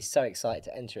be in, I'd be so excited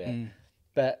to enter it.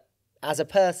 But as a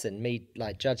person, me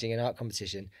like judging an art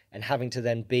competition and having to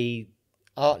then be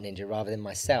Art Ninja rather than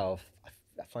myself,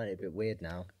 I find it a bit weird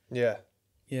now. Yeah.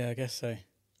 Yeah, I guess so.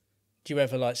 Do you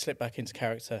ever like slip back into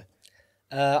character?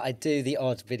 I do the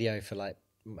odd video for like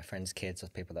my friends' kids or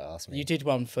people that ask me. You did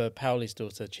one for Powley's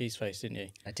daughter, Cheeseface, didn't you?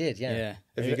 I did, yeah.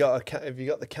 Have you got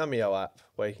the Cameo app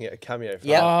where you can get a cameo? For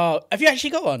Yeah. that? Oh, have you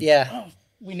actually got one? Yeah. Oh,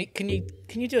 can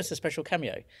you do us a special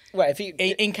cameo? Well, if you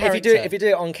in character, if you do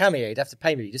it on Cameo, you'd have to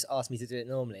pay me. You just ask me to do it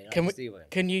normally.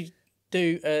 Can you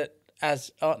do as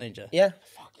Art Ninja? Yeah.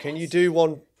 Can you do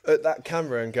one at that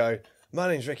camera and go, My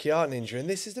name's Ricky Art Ninja, and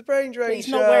this is the Brain Drain He's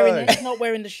Show. not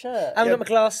wearing the shirt. I've got my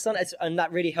glasses on, and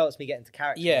that really helps me get into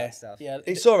character and stuff. Yeah.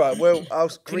 It's all right. Well, I'll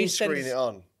Can green you send screen us- it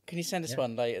on. Can you send us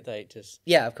one later date? Just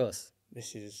Yeah, of course.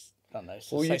 this is, I don't know,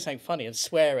 Well, say you- something funny and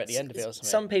swear at the end of it or something.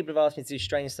 Some people have asked me to do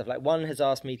strange stuff. Like one has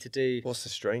asked me to do. What's the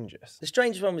strangest? The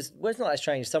strangest one was, well, it's not that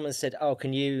strange. Someone said, "Oh,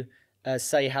 can you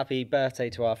say happy birthday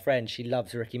to our friend? She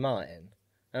loves Ricky Martin."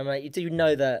 And I'm like, "You do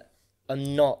know that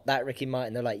I'm not that Ricky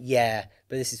Martin?" They're like, "Yeah,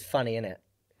 but this is funny, innit?"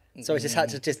 So I just had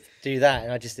to just do that,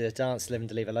 and I just did a dance, live and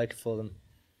to leave a loca for them.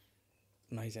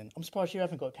 Amazing. I'm surprised you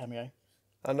haven't got a cameo.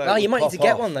 I know. Oh, it you would might need pop to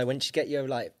get off. one though once you get your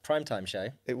like primetime show.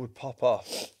 It would pop off.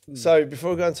 So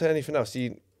before we go on to anything else,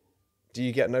 do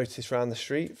you get noticed around the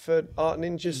street for Art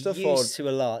Ninja stuff? Used to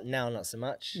a lot, now not so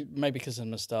much. Maybe because of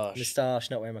moustache. Moustache,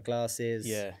 not wearing my glasses.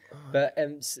 Yeah. But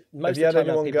most you of had the time,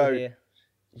 anyone people go- here.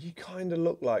 You kind of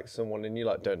look like someone, and you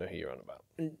like don't know who you're on about.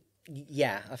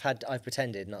 Yeah, I've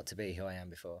pretended not to be who I am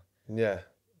before. Yeah,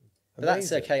 But that's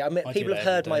Amazing. okay. I mean, I do people that have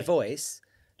heard every my day. voice,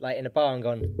 like in a bar, and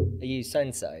gone, "Are you so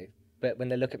and so?" But when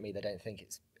they look at me, they don't think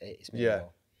it's me. Yeah.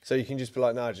 anymore. So you can just be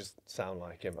like, "No, I just sound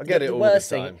like him." I get it The all worst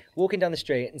the thing, time. walking down the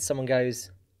street and someone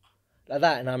goes like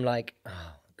that, and I'm like,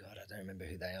 "Oh God, I don't remember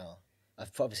who they are."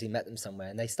 I've obviously met them somewhere,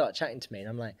 and they start chatting to me, and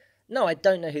I'm like, "No, I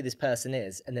don't know who this person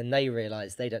is." And then they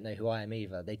realise they don't know who I am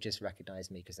either. They just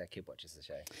recognise me because their kid watches the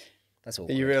show. That's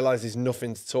all. You realise there's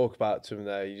nothing to talk about to them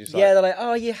there. You just Yeah, they're like,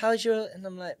 "Oh, yeah, how's your?" And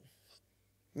I'm like,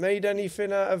 made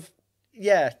anything out of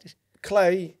 "Yeah,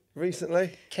 clay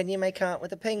recently? can you make art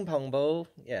with a ping pong ball?"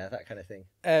 Yeah, that kind of thing.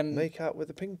 Make out with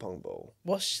a ping pong ball.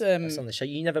 What's That's on the show.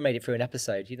 You never made it through an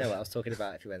episode. You know what I was talking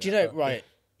about if you went. Do you that know, far. right,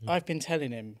 I've been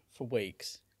telling him for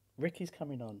weeks, Ricky's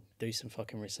coming on, do some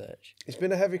fucking research. It's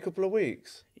been a heavy couple of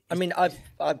weeks. I mean, I been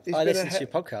listened a to your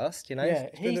podcast. You know, Yeah,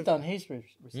 been he's a- done his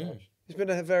research. It's been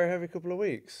a very heavy couple of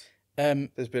weeks.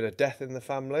 There's been a death in the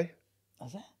family.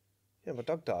 Has that? Yeah, my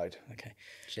dog died. Okay.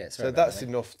 shit. So that's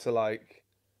enough to like.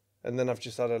 And then I've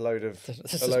just had a load of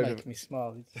This is making me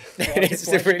smile. It's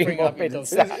really morbid and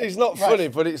sad. It's not funny,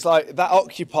 but it's like that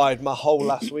occupied my whole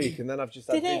last week, and then I've just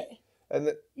had Did it?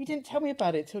 and You didn't tell me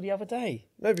about it till the other day.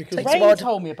 no, because Takes a Rain while to-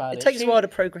 told me about it. It takes She- a while to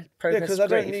progress. yeah, because I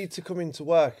don't grief. need to come into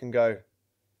work and go,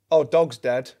 oh, dog's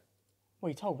dead. Well,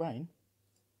 you told Rain.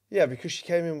 Yeah, because she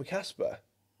came in with Casper,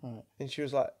 Right. and she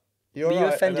was like, "You're Were you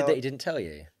right," offended and that he didn't tell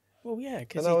you? Well, yeah,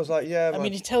 because I was like, "Yeah." I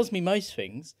mean, he tells me most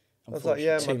things. I was like,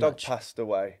 "Yeah, my too dog much. passed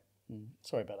away.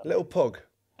 Sorry about that. Little pug.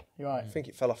 You're right. I think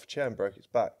it fell off a chair and broke its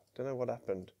back. Don't know what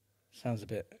happened. Sounds a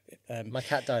bit. My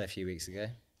cat died a few weeks ago.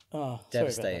 Oh, sorry about that.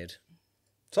 Devastated.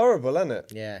 It's horrible, isn't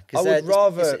it? Yeah, I because would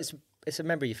rather- it's a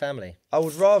member of your family. I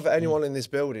would rather anyone in this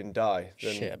building die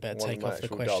than Shit, I better one take of my off the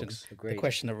actual question. dogs. The Agreed.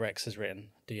 question that Rex has written.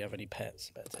 Do you have any pets?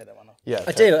 Better take that one off. Yeah,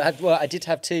 I do. I did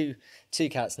have two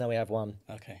cats. Now we have one.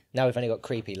 Okay. Now we've only got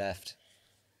Creepy left.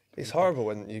 It's horrible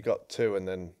when you got two and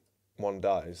then one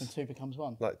dies. And two becomes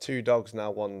one. Like two dogs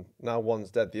now. One's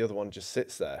dead. The other one just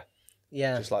sits there,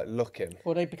 Yeah, just like looking.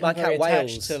 Well, they become my very cat attached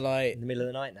wails to like. in the middle of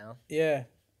the night now. Yeah.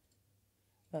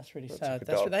 That's really sad. a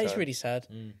dark That is turn. really sad.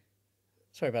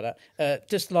 Sorry about that.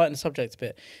 Just to lighten the subject a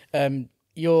bit.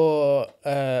 Your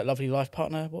lovely life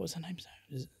partner, what was her name?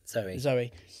 Zoe.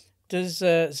 Zoe. Does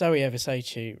Zoe ever say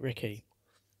to you, Ricky,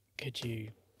 could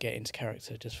you get into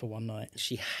character just for one night?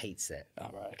 She hates it. Oh,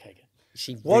 right, okay, good.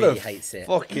 She What really a hates it.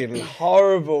 fucking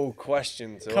horrible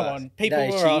question to Come ask. on, people No,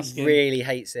 were she asking. really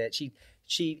hates it.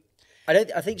 I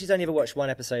think she's only ever watched one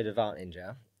episode of Art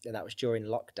Ninja, and that was during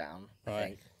lockdown. I Right,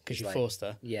 think. because you Like, forced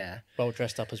her. Yeah. Well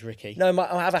dressed up as Ricky. No,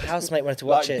 I have a housemate wanted to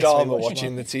watch Like it. so we Dharma watched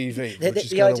watching one. the TV. The- We're the- just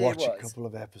the going to idea watch a was- couple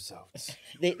of episodes.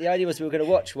 The idea was we were going to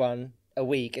watch one a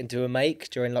week and do a make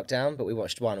during lockdown, but we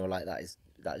watched one. And we're like, that is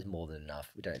more than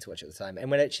enough. We don't need to watch it all the time. And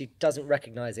when she doesn't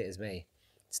recognise it as me,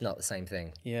 it's not the same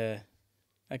thing. Yeah.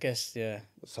 I guess, yeah.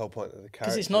 That's the whole point of the character.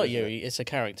 Because it's not isn't you, it? it's a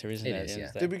character, isn't It it? at is, the end yeah.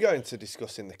 of the Did day? we go into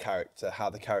discussing the character, how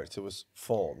the character was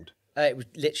formed? It was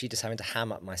literally just having to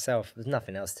ham up myself. There's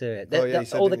nothing else to it. Oh, yeah, you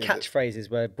said, All the didn't you, that- catchphrases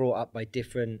were brought up by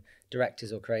different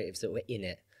directors or creatives that were in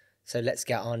it. So let's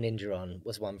get our ninja on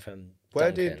was one from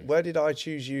Where Duncan. did I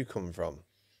Choose You come from?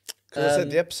 Because I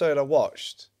said the episode I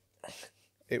watched,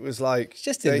 it was like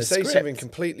just in they the say script. something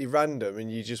completely random, and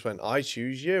you just went, "I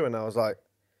choose you," and I was like,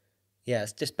 Yeah,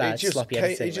 it's just bad, it just sloppy came,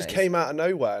 editing. it just came out of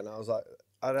nowhere, and I was like,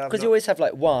 "I don't have." Because you always have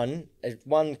like one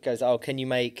goes, oh, can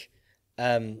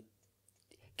you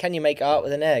make art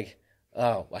with an egg?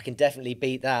 Oh, I can definitely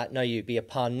beat that. No, you be a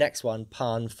pun. Next one,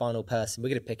 pun, final person. We're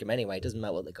going to pick them anyway. It doesn't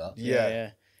matter what they got.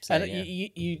 Yeah. So, And yeah.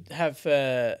 you have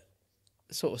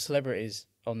sort of celebrities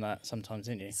on that sometimes,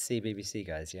 didn't you? CBBC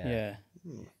guys, yeah.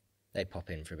 Yeah. They pop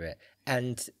in for a bit.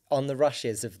 And on the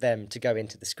rushes of them to go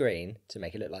into the screen to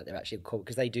make it look like they're actually called,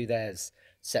 because they do theirs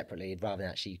separately rather than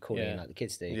actually calling in like the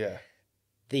kids do. Yeah.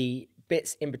 The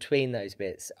bits in between those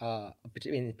bits are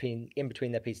in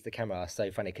between their pieces of the camera are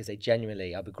so funny because they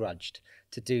genuinely are begrudged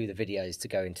to do the videos to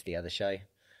go into the other show.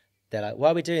 They're like,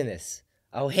 why are we doing this?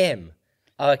 Oh, him.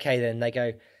 Oh, okay, then they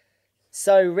go,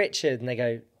 so Richard, and they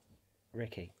go,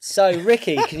 Ricky. So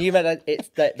Ricky, can you imagine?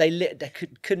 They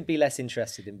couldn't be less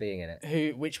interested in being in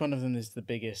it. Which one of them is the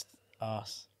biggest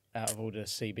arse out of all the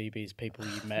CBBS people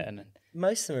you've met? And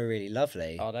Most of them are really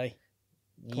lovely. are they?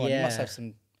 Come yeah, on, you must have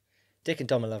some. Dick and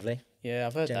Dom are lovely. Yeah,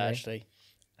 I've heard Generally. that actually.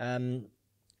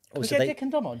 Also, We get Dick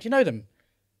and Dom on. Do you know them?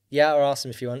 yeah, or ask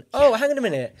them if you want. Oh, hang on a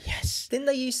minute. Yes. Didn't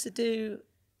they used to do?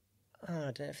 Oh,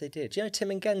 I don't know if they did. Do you know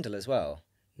Tim and Gendel as well?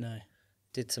 No,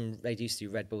 They used to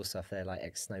do Red Bull stuff. They're like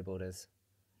ex-snowboarders.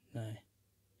 no.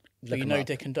 Look But you 'em know up.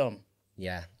 Dick and Dom.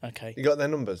 Yeah, Okay. You got their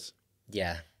numbers?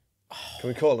 yeah. Can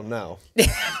we call them now?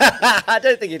 I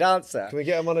don't think he'd answer. Can we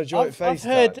get them on a joint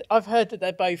FaceTime? I've heard that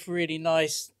they're both really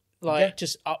nice. Like Yeah.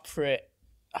 just up for it.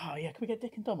 Oh yeah, can we get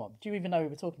Dick and Dom on? Do you even know who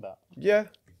we're talking about? Yeah,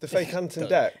 the fake Anton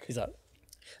Deck. He's like,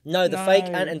 No, the No. fake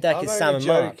Ant and Deck I'm is Sam only and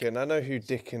Mark. joking. I know who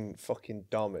Dick and fucking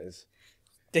Dom is.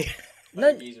 Dick.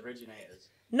 No, These originators.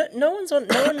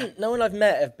 no one I've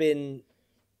met have been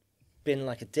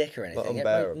like a dick or anything.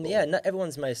 unbearable. Yeah, no,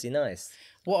 everyone's mostly nice.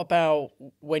 What about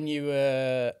when you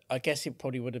were? I guess it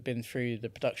probably would have been through the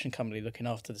production company looking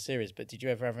after the series. But did you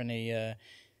ever have any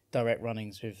direct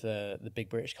runnings with the Big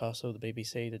British Castle, the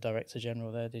BBC, the Director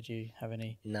General there? Did you have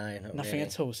any? No, not Nothing really.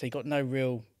 at all. So you got no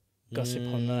real gossip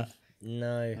on that.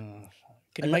 No.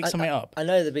 Can you make something up? I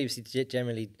know the BBC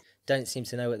generally don't seem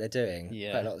to know what they're doing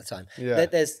Yeah. quite a lot of the time. Yeah.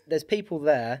 There's people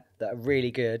there that are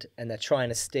really good and they're trying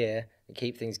to steer and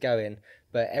keep things going.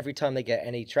 But every time they get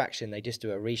any traction, they just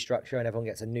do a restructure and everyone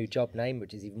gets a new job name,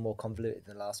 which is even more convoluted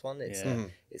than the last one.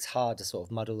 It's hard to sort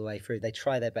of muddle the way through. They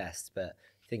try their best, but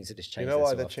things are just You changing. know why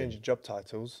so they're often. changing job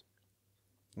titles?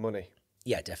 Money.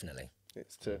 Yeah, definitely.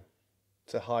 It's to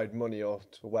hide money or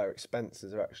to where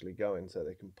expenses are actually going so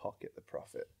they can pocket the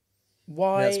profit.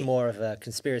 Why? That's more of a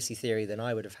conspiracy theory than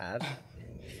I would have had.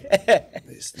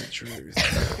 It's the truth.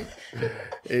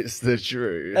 It's the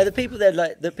truth. No, the people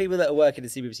that are working at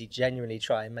CBBC genuinely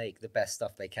try and make the best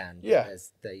stuff they can. Yeah.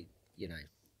 There's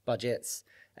budgets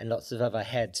and lots of other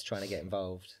heads trying to get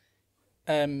involved.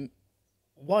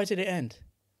 Why did it end?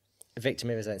 A victim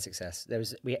of his own success.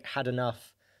 We had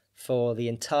enough for the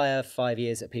entire 5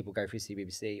 years that people go through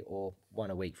CBBC, or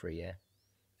one a week for a year.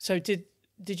 So did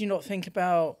you not think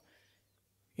about,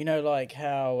 like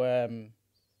how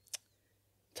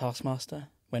Taskmaster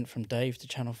went from Dave to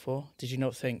Channel 4? Did you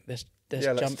not think let's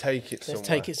Let's take it somewhere.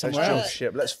 take it somewhere Let's jump else.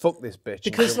 ship. Let's fuck this bitch.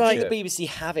 Because, and jump like, ship. The BBC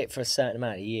have it for a certain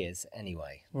amount of years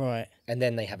anyway, Right. and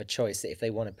then they have a choice that if they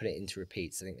want to put it into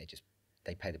repeats, I think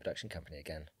they pay the production company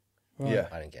again. Right. Yeah.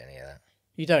 I don't get any of that.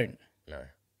 You don't? No.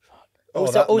 Oh,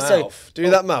 Also- that also- mouth. Do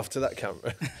that mouth to that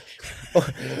camera.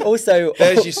 Also,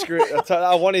 There's your screen.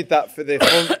 I wanted that for the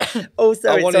thumb. also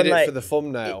I it's wanted on, it like, for the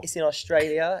thumbnail. It's in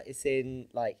Australia, it's in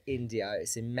like India,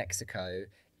 it's in Mexico,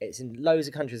 it's in loads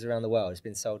of countries around the world. It's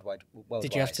been sold worldwide.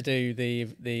 Did you have to do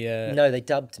the? No, they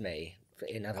dubbed me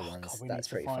in other ones. God, we That's need to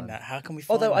pretty find fun. that. How can we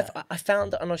find Although that? I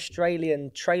found an Australian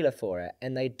trailer for it,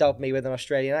 and they dubbed me with an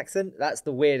Australian accent. That's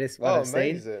the weirdest one Oh, I've seen.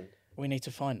 amazing. We need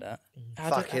to find that.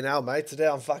 Fucking hell, mate. Today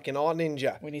I'm fucking on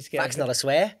ninja. We need to get. That's not a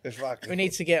swear. We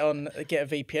need to get a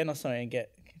VPN or something and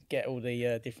get all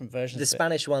the different versions. The of it.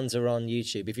 Spanish ones are on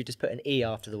YouTube. If you just put an E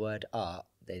after the word art,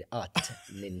 the art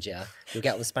ninja, you'll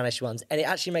get all the Spanish ones. And it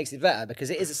actually makes it better because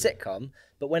it is a sitcom,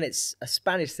 but when it's a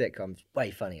Spanish sitcom, it's way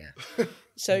funnier.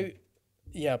 So,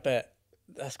 yeah, I bet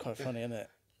that's quite funny, isn't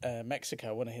it? Mexico.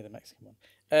 I want to hear the Mexican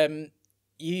one.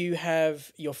 You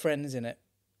have your friends in it.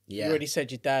 Yeah. You already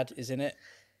said your dad is in it.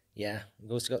 Yeah.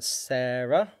 We've also got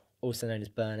Sarah, also known as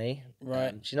Bernie.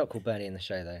 Right. She's not called Bernie in the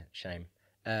show, though. Shame.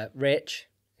 Rich,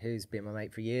 who's been my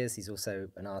mate for years. He's also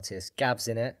an artist. Gav's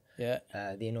in it. Yeah.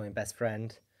 The annoying best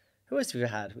friend. Who else have we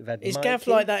had? We've had Is Mikey. Gav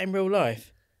like that in real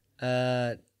life?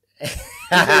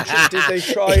 Did they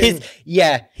try and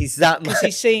Yeah, he's that much.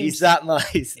 he seems- He's that much.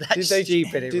 He's that did they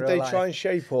stupid in did real they life. try and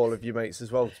shape all of your mates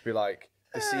as well to be like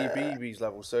the CBBS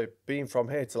level? So being from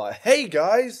here to like, hey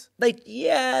guys,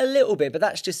 Yeah, a little bit, but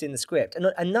that's just in the script,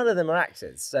 and none of them are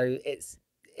actors, so it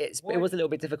was a little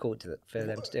bit difficult for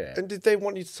them to do it. and did they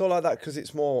want you to talk like that because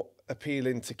it's more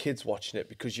appealing to kids watching it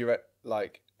because you're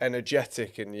like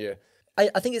energetic and you?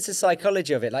 I think it's the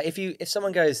psychology of it. Like if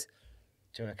someone goes,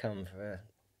 "Do you want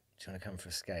to come for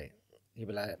a skate?" You'd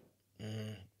be like,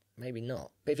 maybe not.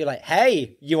 But if you're like,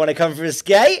 "Hey, you want to come for a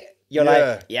skate?" You're Yeah.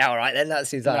 like, yeah, all right then. That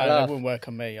seems No, like a that laugh. wouldn't work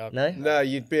on me. No? No,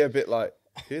 you'd be a bit like,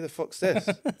 who the fuck's this?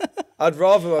 I'd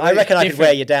rather. I reckon I could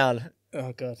wear you down.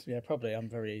 Oh god, yeah, probably. I'm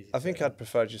very easy. I think I'd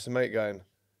prefer just a mate going,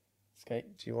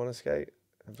 skate. do you want to skate?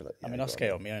 I'd be like, I mean, yeah, I'll go skate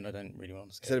on. on my own. I don't really want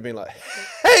to skate. Instead of being like,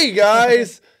 hey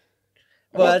guys.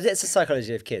 Well, it's a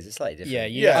psychology of kids. It's slightly different. Yeah,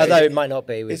 Yeah, Although it might not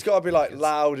be. With It's got to be like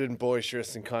loud and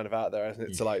boisterous and kind of out there, hasn't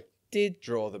it? To like Did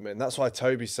draw them in. That's why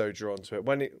Toby's so drawn to it.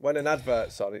 When an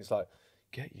advert's on, it's like,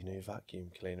 get your new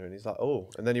vacuum cleaner, and he's like, oh,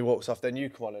 and then he walks off. Then you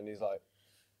come on, and he's like,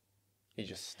 he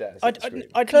just stares at the screen.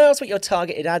 Can I ask what your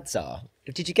targeted ads are?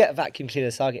 Did you get vacuum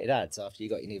cleaner targeted ads after you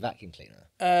got your new vacuum cleaner?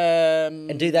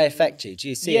 And do they affect you? Do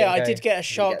you see? yeah, it and I go, did get a "Did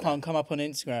you shark get one come up on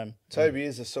Instagram. Toby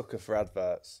is a sucker for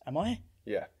adverts. Am I?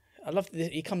 Yeah. I love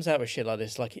that he comes out with shit like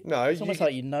this. Like No, it's almost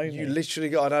like you know You me. literally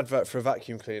got an advert for a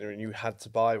vacuum cleaner, and you had to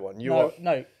buy one.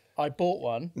 No, I bought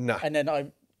one. No. And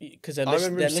then because I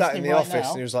remember him sat in the right office, now.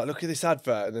 and he was like, "Look at this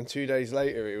advert," and then 2 days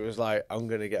later, he was like, "I'm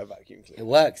gonna get a vacuum It cleaner."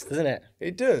 works, doesn't it?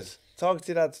 It does.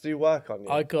 Targeted ads do work on you.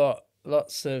 I got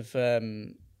lots of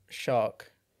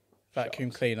shark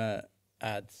vacuum cleaner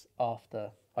ads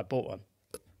after I bought one,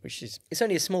 which is It's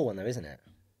only a small one though, isn't it?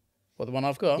 the one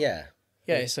I've got. Yeah,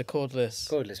 Yeah, it's a cordless.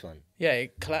 cordless one. Yeah,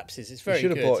 it collapses. It's You very should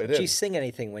good. have bought it Do you in. sing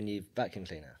anything when you vacuum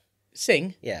cleaner?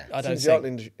 Sing? Yeah. I don't It's the Art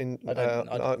sing.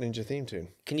 Ninja, Art Ninja theme tune.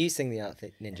 Can you sing the Art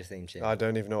Ninja theme tune? I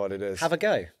don't even know what it is. Have a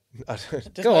go. I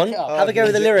don't. Just Go make on. it up. Have a go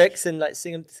with the Ninja. lyrics and like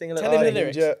sing a little. Tell him the Art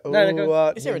lyrics. Ninja, No, go. ooh,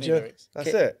 Art Is there any Ninja. lyrics? That's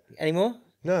Okay. it. Any more?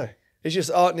 No, it's just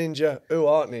Art Ninja, ooh,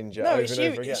 Art Ninja, No, over it's and you.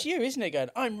 over again. It's you, isn't it? Going,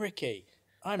 I'm Ricky.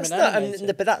 I'm That's an not,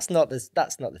 animator. but that's not the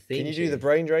theme. Can you do the tune.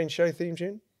 Brain Drain Show theme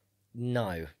tune?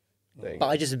 No. There you But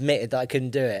go. I just admitted that I couldn't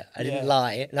do it. I didn't Yeah.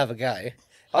 lie and have a go.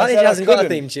 I Art said Ninja I hasn't got a couldn't,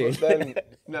 theme tune. but then-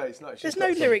 no, it's not. It's There's just no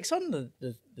got some- lyrics on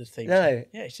the theme No. tune.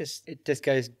 Yeah, it's just. It just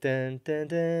goes dun dun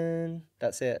dun.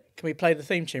 That's it. Can we play the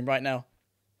theme tune right now?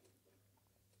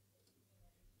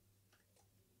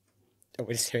 Oh,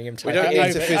 we're just hearing him We type don't it in.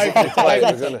 need to physically play it.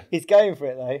 We're gonna. He's going for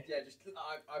it though. Yeah, just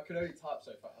I can only type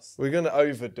so fast. We're gonna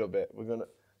overdub it. We're gonna.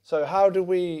 So how can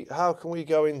we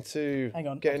go into Hang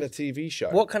on. getting a TV show?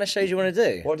 What kind of shows do you want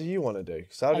to do? What do you want to do?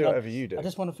 Because I'll do Hang on. whatever you do. I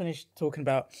just want to finish talking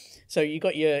about. So you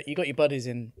got your buddies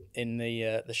in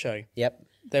the show. Yep.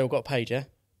 They all got a page, yeah.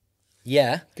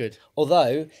 Yeah. Good.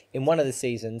 Although in one of the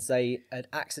seasons they had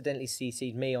accidentally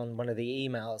CC'd me on one of the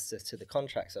emails to the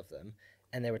contracts of them,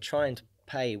 and they were trying to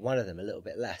pay one of them a little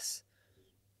bit less.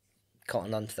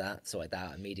 Cotton on to that, sorted that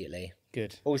out immediately.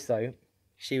 Good. Also,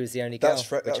 she was the only girl, That's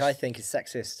which I think is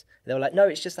sexist. They were like, "No,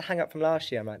 it's just a hang up from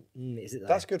last year." I'm like, "Is it?" Though?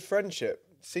 That's good friendship.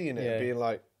 Seeing it Yeah. and being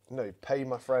like, no, pay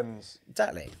my friends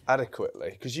Exactly.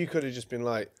 adequately. Because you could have just been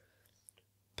like,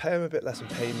 pay them a bit less and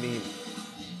pay me.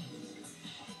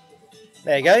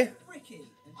 There you go. Ricky,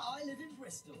 and I live in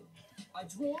Bristol. I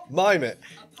draw, Mime it.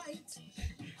 I paint,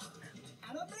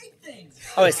 and I make things.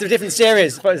 Oh, it's a different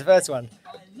series. What was the first one?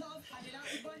 I love hanging out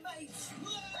with my mates.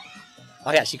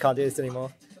 I actually can't do this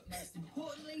anymore. But most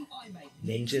importantly, I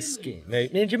make Ninja ski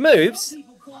ninja moves.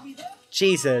 people call me the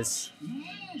Jesus.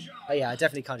 Oh yeah, I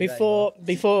definitely can't do that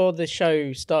Before the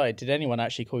show started, did anyone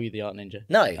actually call you the Art Ninja?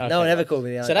 No, Okay. no one ever called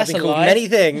me the. So I've that's been a called lie. many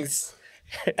things.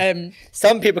 Um,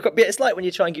 It's like when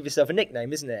you try and give yourself a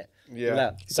nickname, isn't it? Yeah.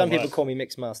 Like, some Don't people work. call me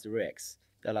Mixmaster Ricks.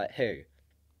 They're like, who?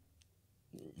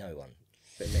 No one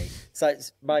but me. So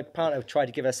my partner tried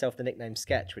to give herself the nickname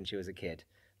Sketch when she was a kid.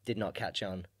 Did not catch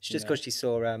on. It's just because she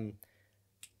saw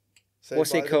Saved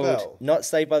what's by it the called? Bell. Not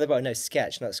Saved by the Bell. No,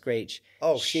 Sketch, not Screech.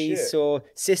 Oh, she shit. saw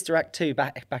Sister Act 2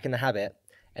 back in the Habit,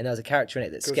 and there was a character in it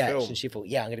that Good Sketch, film. and she thought,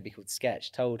 yeah, I'm going to be called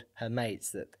Sketch. Told her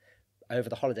mates that over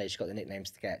the holidays she got the nickname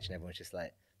Sketch, and everyone was just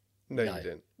like, No, no, you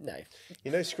didn't. no.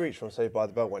 You know Screech from Saved by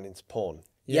the Bell went into porn.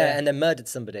 Yeah, and then murdered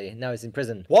somebody. Now he's in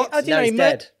prison. What? I didn't Now know he's he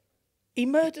dead. he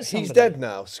murdered somebody. He's dead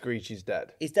now. Screech is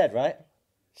dead. He's dead, right?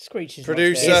 Screech is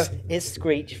Producer. not dead. Is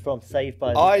Screech from Saved by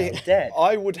the Bell dead?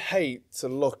 I would hate to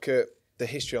look at the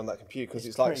history on that computer because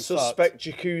it's like pretty suspect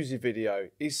jacuzzi video.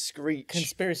 Is Screech?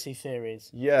 Conspiracy theories.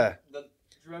 Yeah. Do you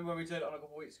remember when we did it on a couple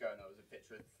of weeks ago and there was a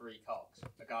picture of 3 cocks?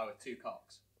 A guy with 2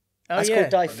 cocks. Oh That's yeah.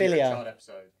 called From the diaphilia. Child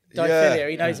episode. Diaphilia. Yeah.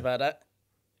 He knows about that.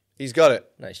 He's got it.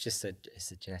 No, it's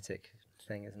a genetic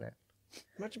thing, isn't it?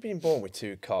 Imagine being born with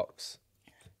 2 cocks.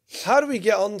 How do we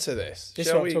get onto this? This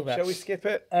is Shall what I'm talking about. Shall we skip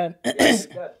it?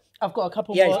 I've got a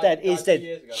couple Yeah, more. he's dead. He's Died 2 dead.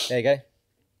 years ago. There you go.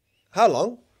 How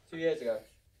long? 2 years ago.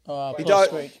 Oh, He poor died.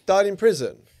 Screech. Died in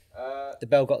prison. The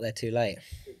bell got there too late.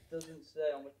 It doesn't say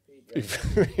on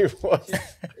Wikipedia. He was.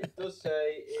 It does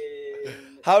say in...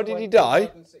 How did he die?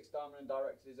 2006, Diamond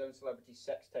directed his own celebrity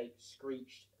sex tape,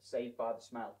 Screeched, Saved by the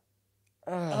Smell.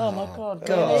 Oh my god!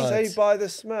 God. Saved by the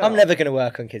Smell. I'm never going to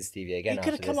work on kids' TV again. You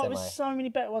could have after come this, up with am I? so many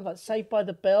better ones, like Saved by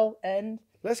the Bell and.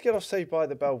 Let's get off Saved by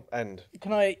the Bell end.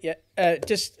 Can I? Yeah.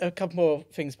 Just a couple more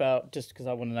things about, just because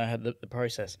I want to know how the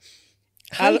process.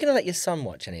 How are you going to let your son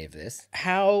watch any of this?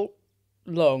 How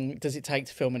long does it take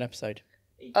to film an episode?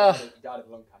 He died of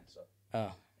lung cancer.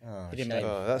 Oh, Oh, he didn't shame.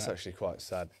 make Oh, that's actually quite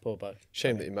sad. poor Bo.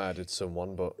 Shame that he murdered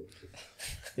someone, but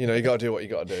you know, you got to do what you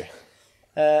got to do.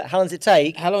 How long does it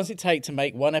take? How long does it take to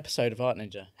make one episode of Art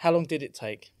Ninja? How long did it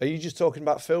take? Are you just talking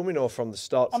about filming or from the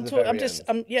start to the very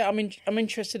end? I'm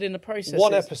interested in the process.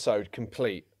 One episode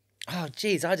complete. Oh,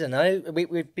 geez, I don't know. We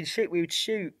would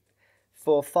shoot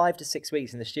for 5 to 6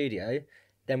 weeks in the studio.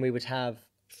 Then we would have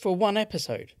for one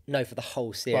episode. no for the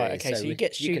whole series. Right. Okay. So you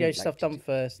get studio stuff done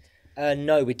first.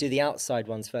 No, we do the outside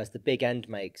ones first. The big end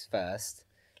makes first,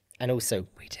 and also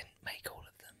we didn't make all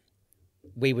of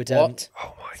them. We would What?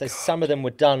 Oh my So god. some of them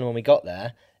were done when we got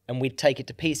there, and we'd take it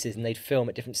to pieces, and they'd film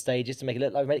at different stages to make it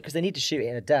look like because they need to shoot it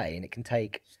in a day, and it can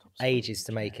take ages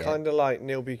to make it. Kind of like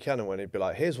Neil Buchanan when he'd be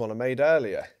like, "Here's one I made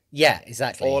earlier," Yeah,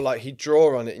 exactly. or like he'd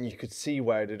draw on it and you could see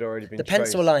where it had already been. the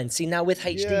pencil traced. lines. See, now with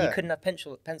HD, Yeah. you couldn't have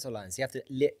pencil lines. You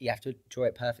have to draw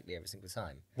it perfectly every single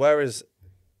time. Whereas,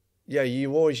 yeah,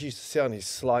 you always used to see on his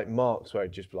slight marks where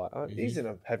he'd just be like, "Oh, he's Mm-hmm.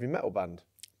 in a heavy metal band."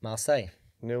 Marseille.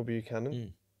 Neil Buchanan,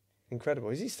 Mm. incredible.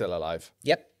 Is he still alive?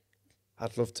 Yep.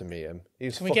 I'd love to meet him. He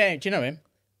was Can we get him? Do you know him?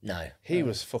 No. He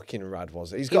was fucking rad,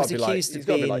 was it? He was accused he's of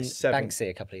got to being be like 7. Banksy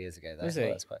a couple of years ago. Though. Was I thought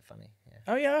he? That's quite funny. Yeah.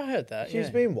 Oh yeah, I heard that. He's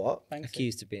Yeah. being what? Banksy.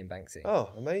 Accused of being Banksy.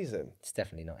 Oh, amazing. It's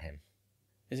definitely not him.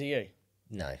 Is it you?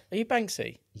 No. Are you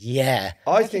Banksy? Yeah.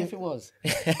 I If think it was.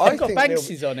 I I've got think Neil-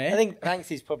 Banksy's on it. I think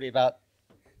Banksy's probably about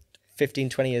 15,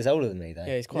 20 years older than me, though.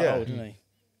 Yeah, he's quite Yeah. old, isn't he?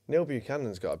 Neil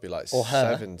Buchanan's got to be like Or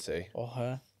her. 70. Or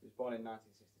her. He was born in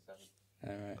 1967.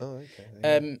 All right. Oh, okay.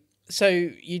 there you So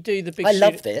you do the big. I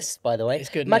love shoot- this, by the way. It's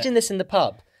good, isn't Imagine this in the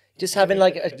pub. Just having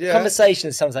like a Yeah. conversation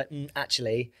and someone's like,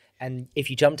 actually, and if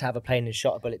you jumped out of a plane and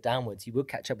shot a bullet downwards, you would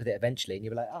catch up with it eventually, and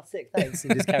you'd be like, oh, sick, thanks,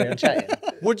 and just carry on chatting. go.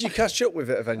 Would you catch up with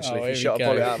it eventually Oh, if you here we shot a go.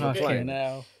 bullet out of a Fucking plane?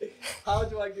 hell. How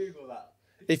do I Google that?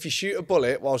 If you shoot a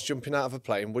bullet whilst jumping out of a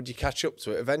plane, would you catch up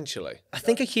to it eventually? I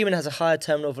think a human has a higher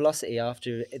terminal velocity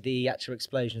after the actual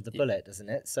explosion of the bullet, doesn't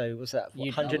it? So what's that, You'd-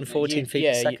 114 you'd- feet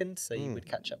yeah, per you- second? So you would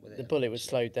catch up with The it. bullet would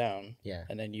slow down. Yeah.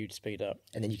 And then you'd speed up,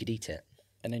 And then you could eat it.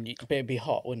 and then but it'd be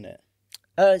hot, wouldn't it?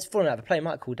 It's fallen out of a plane,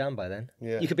 might cool down by then.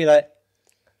 Yeah. You could be like,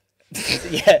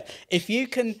 Yeah. If you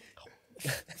can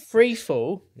free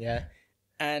fall yeah,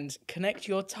 and connect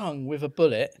your tongue with a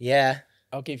bullet, yeah,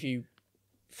 I'll give you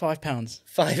 £5.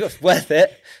 $5 worth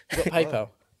it. You got PayPal?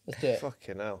 Let's do it.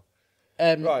 Fucking hell.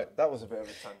 Um, Right, that was a bit of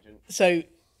a tangent. So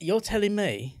you're telling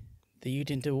me that you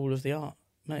didn't do all of the art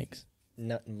makes?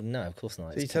 No, of course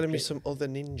not. So you're telling me some other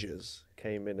ninjas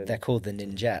came in and... They're called the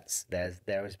Ninjats.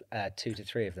 There was 2 to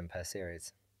 3 of them per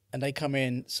series. And they come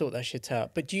in, sort that shit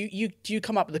out. But do you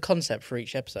come up with the concept for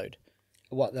each episode?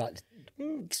 What? Like,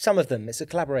 some of them. It's a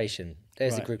collaboration.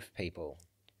 There's a Right. group of people.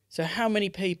 So how many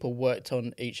people worked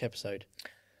on each episode?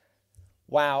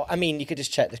 Wow. I mean, you could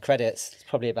just check the credits. It's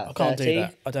probably about I can't 30. do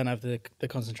that. I don't have the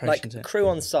concentration Like to. crew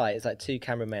on site is like 2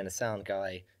 cameramen, a sound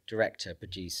guy, director,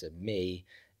 producer, me,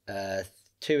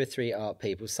 2 or 3 art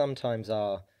people. Sometimes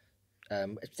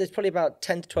there's probably about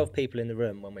 10 to 12 people in the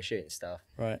room when we're shooting stuff.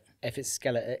 Right. If it's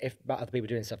skeleton, if other people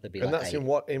doing stuff, there'd be And like that's 8.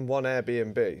 in one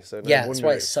Airbnb, so no Yeah, that's wonder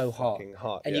why it's so hot. fucking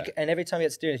hot. And yeah. and every time you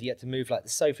have to do anything, you have to move like the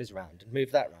sofas around and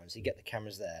move that around, so you get the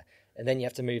cameras there, and then you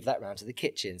have to move that round to the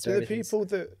kitchen. So Do the everything's- people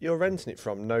that you're renting it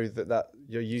from know that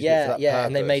you're using it for yeah, that yeah,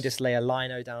 and they made purpose? us lay a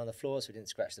lino down on the floor, so we didn't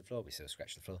scratch the floor. We still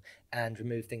scratched the floor, and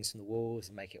remove things from the walls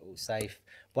and make it all safe.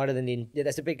 One of the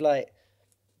there's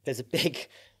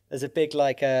a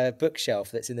big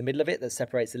bookshelf that's in the middle of it that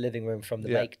separates the living room from the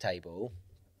Yeah. make table.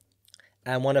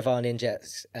 And one of our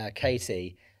ninjas,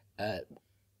 Katie,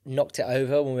 knocked it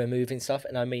over when we were moving stuff,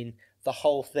 and I mean the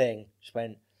whole thing just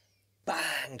went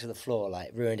bang to the floor,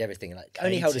 like ruined everything. Like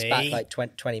only held us back Katie. like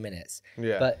 20 minutes.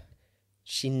 Yeah. But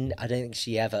I don't think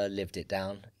she ever lived it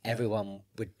down. Everyone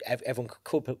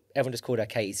just called her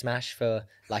Katie Smash for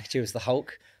like she was the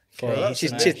Hulk. Well, that's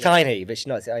She's nice. tiny, but she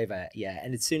knocks it over. Yeah,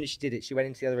 and as soon as she did it, she went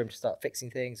into the other room to start fixing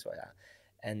things like that.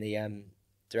 And the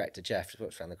director Jeff just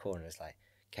walked around the corner and was like,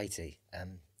 "Katie,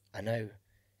 I know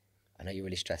you're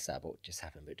really stressed out about what just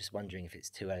happened, but just wondering if it's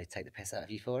too early to take the piss out of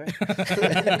you for it."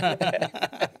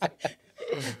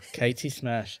 Katie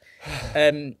Smash.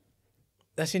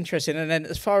 That's interesting. And then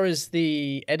as far as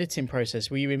the editing process,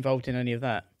 were you involved in any of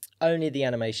that? Only the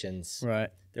animations. Right.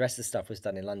 The rest of the stuff was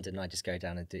done in London. I just go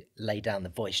down and lay down the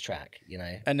voice track, you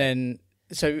know. And then,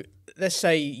 so let's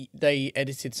say they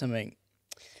edited something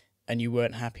and you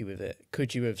weren't happy with it,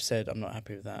 could you have said, I'm not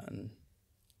happy with that? And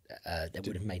that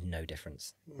would have made no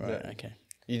difference. right, okay.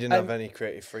 You didn't have any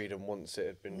creative freedom once it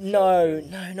had been No,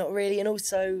 filmed? no, not really. And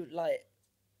also, like,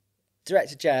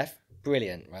 director Jeff,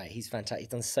 brilliant, right? He's fantastic. He's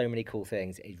done so many cool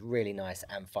things. He's really nice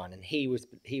and fun. And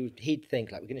he'd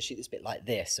think, like, we're going to shoot this bit like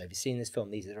this. So if you've seen this film,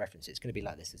 these are the references. It's going to be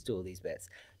like this. Let's do all these bits.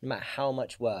 No matter how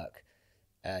much work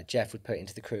Jeff would put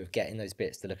into the crew of getting those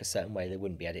bits to look a certain way, they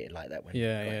wouldn't be edited like that when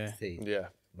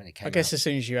when it came I guess out. as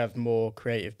soon as you have more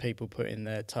creative people putting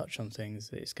their touch on things,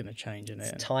 it's going to change, isn't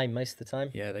it? It's time most of the time.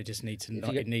 Yeah, they just need to.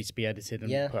 If you It needs to be edited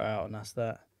and put out, and that's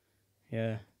that.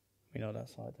 Yeah, we know that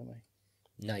side, don't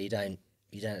we? No, you don't.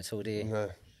 You don't at all, do you? No.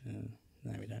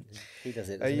 No, we don't. He does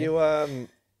it. Are you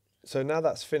so now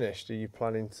that's finished, are you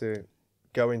planning to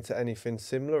go into anything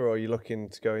similar, or are you looking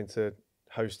to go into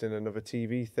hosting another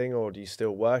TV thing, or do you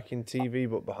still work in TV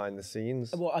but behind the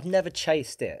scenes? Well, I've never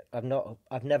chased it. I've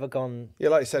never gone. Yeah,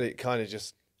 like you said, it kind of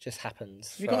just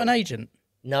Happens. Have you got an agent?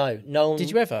 No one. Did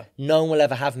you ever? No one will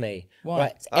ever have me. Why?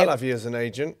 Right, I'll have you as an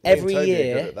agent. every Me and Toby are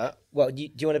year. good at that. Well, do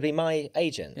you want to be my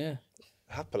agent? Yeah,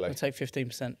 Happily. I'll take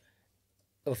 15%.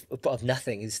 Of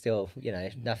nothing is still,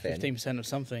 nothing. 15% of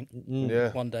something.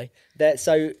 Yeah. One day.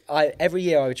 So every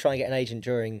year I would try and get an agent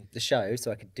during the show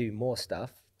so I could do more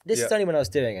stuff. This is only when I was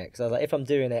doing it, because I was like, if I'm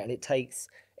doing it and it takes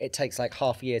like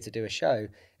half a year to do a show,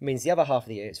 it means the other half of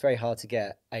the year it's very hard to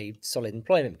get a solid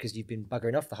employment because you've been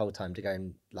buggering off the whole time to go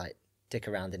and like dick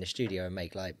around in a studio and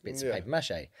make like bits of paper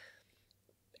mache.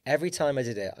 Every time I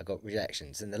did it, I got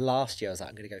rejections. And the last year I was like,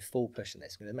 I'm going to go full push on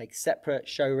this. I'm going to make separate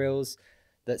show reels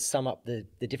that sum up the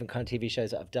different kind of TV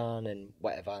shows that I've done and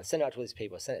whatever. I sent it out to all these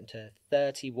people. I sent them to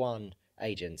 31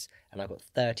 agents and I got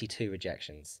 32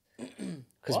 rejections.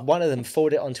 Because one of them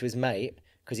forwarded it onto his mate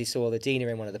because he saw the Dina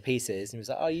in one of the pieces and he was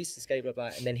like, oh, I used to skate, blah, blah.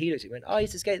 And then he looked at it and went, oh, I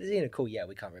used to skate the Dina. Cool, yeah,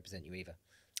 we can't represent you either.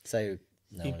 So,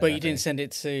 no. But you didn't send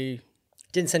it to...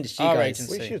 Didn't send it to you Our guys.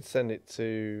 agency. We should send it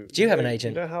to... Do you have an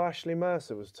agent? You know how Ashley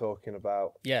Mercer was talking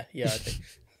about Yeah, I do.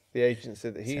 the agency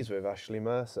that he's with, Ashley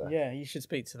Mercer? Yeah, you should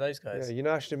speak to those guys. Yeah, you know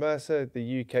Ashley Mercer,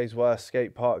 the UK's worst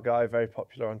skatepark guy, very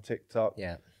popular on TikTok.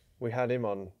 Yeah. We had him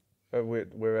on.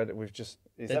 We've just...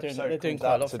 His They're episode doing comes quite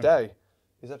a out lot for him. today.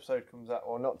 His episode comes out,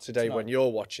 or not today Tonight. when you're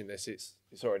watching this, it's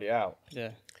already out.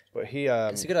 Yeah. But he...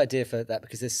 It's a good idea for that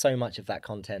because there's so much of that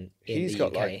content in the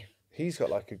UK. He's got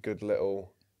like a good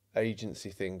little agency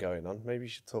thing going on. Maybe you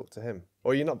should talk to him.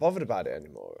 Or you're not bothered about it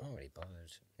anymore. I'm not really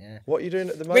bothered. Yeah. What are you doing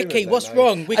at the moment? Ricky, then? what's Are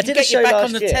wrong? We I can did a get show you back last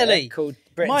on the year telly. called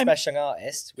Britain's My- Best Young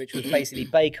Artist, which was basically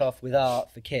Bake Off with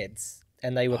art for kids,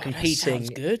 and they were That competing. sounds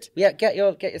good. Yeah, get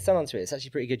your son onto it. It's actually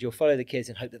pretty good. You'll follow the kids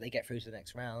and hope that they get through to the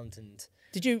next round. And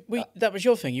Did you... that was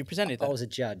your thing? You presented I that? was a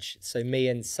judge, so me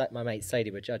and my mate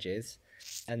Sadie were judges,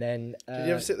 and then Did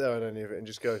you ever sit there on any of it and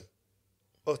just go,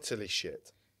 utterly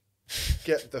shit?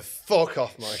 Get the fuck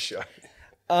off my show.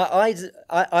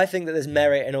 I think that there's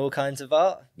merit in all kinds of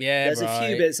art. Yeah, There's a few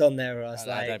right. bits on there where I was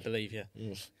I like, don't believe you.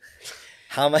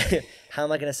 how am I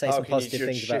going to say How some can you positive judge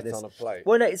things about shit this? on a plate?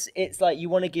 Well, no, it's like you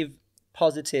want to give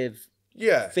positive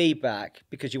Yeah. feedback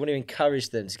because you want to encourage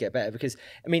them to get better. Because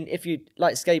I mean, if you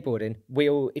like skateboarding,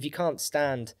 if you can't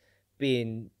stand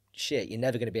being shit, you're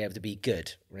never going to be able to be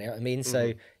good. You know what I mean?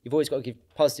 So you've always got to give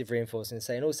positive reinforcement and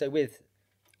say, and also with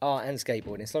art and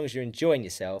skateboarding, as long as you're enjoying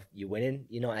yourself, you're winning.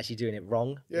 You're not actually doing it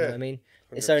wrong. You know what I mean?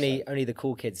 It's only the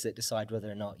cool kids that decide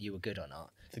whether or not you were good or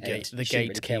not. The And you shouldn't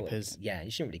really care what- gatekeepers. yeah, you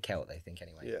shouldn't really care what they think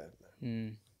anyway. Yeah.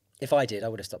 If I did, I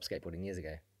would have stopped skateboarding years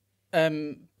ago.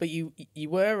 But you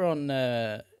were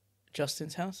on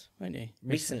Justin's house, weren't you?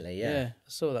 Recently, yeah. Yeah, I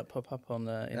saw that pop up on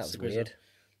Instagram. That was weird.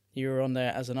 You were on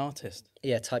there as an artist.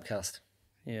 Yeah, typecast.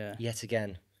 Yeah. Yet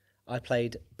again. I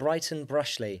played Brighton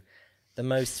Brushley, the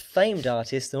most famed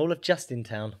artist in all of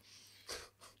Justintown.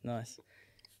 Nice.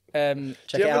 Check you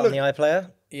it ever out on the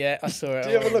iPlayer. Yeah, I saw it. Do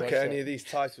you ever look watched at it. any of these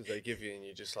titles they give you and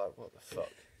you're just like, what the fuck?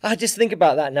 I just think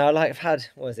about that now. Like I've had,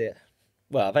 what is it?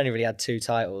 Well, I've only really had 2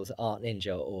 titles, Art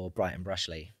Ninja or Brighton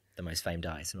Brushley, the most famed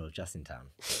artist in all of Justintown.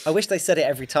 I wish they said it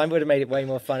every time. Would have made it way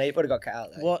more funny. It would have got cut out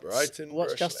though. Brighton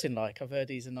What's Brushley. Justin like? I've heard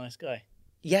he's a nice guy.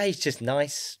 Yeah, he's just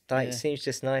nice. Like, Yeah. seems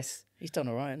just nice. He's done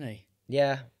all right, hasn't he?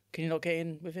 Yeah. Can you not get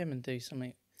in with him and do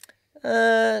something?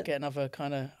 It's Get another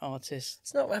kind of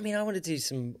artist? not. I mean, I want to do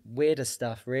some weirder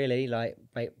stuff, really. Like,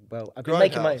 well, I've been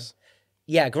making my. Grindhouse.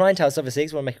 Yeah, Grindhouse obviously.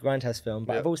 'Cause I want to make a Grindhouse film,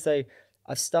 but Yep.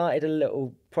 I've started a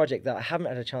little project that I haven't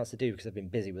had a chance to do because I've been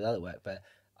busy with other work. But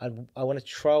I want to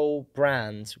troll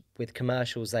brands with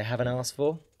commercials they haven't asked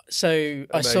for. So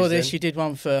I saw this. Amazing. You did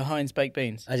one for Heinz Baked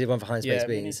Beans. I did one for Heinz Yeah, Baked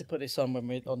we need Beans. to put this on when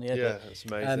we're on the edit. Yeah, that's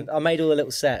amazing. I made all the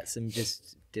little sets and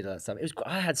just did all that stuff.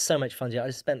 I had so much fun. I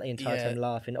just spent the entire Yeah. time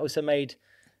laughing. Also made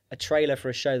a trailer for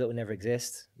a show that will never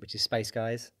exist, which is Space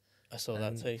Guys. I saw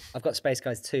that too. I've got Space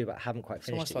Guys 2, but I haven't quite It's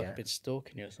finished almost it like yet. I've been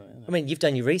stalking you or something. Isn't it? I mean, you've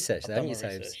done your research, though, I've haven't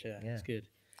done you, my Sobes? research, yeah, it's good.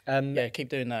 Yeah, Keep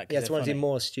doing that. 'Cause yeah, so I they're want to do funny.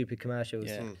 more stupid commercials.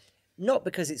 Yeah. Not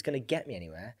because it's going to get me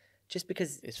anywhere, just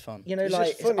because It's fun. you know, It's like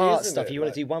just it's funny, art isn't stuff. it? You want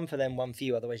Like- to do one for them, one for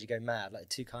you. Otherwise, you go mad. Like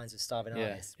two kinds of starving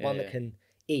Yeah, artists: yeah, one yeah. that can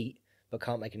eat but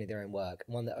can't make any of their own work,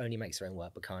 and one that only makes their own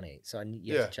work but can't eat. So you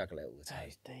Yeah. have to juggle it all the That time.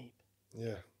 is deep. Yeah.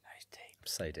 That is deep.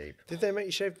 So deep. Did they make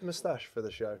you shave the moustache for the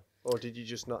show, or did you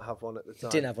just not have one at the time?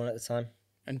 Didn't have one at the time.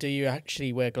 And do you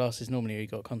actually wear glasses normally, or you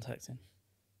got contacts in?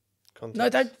 Contacts? No,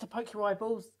 don't poke your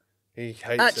eyeballs. He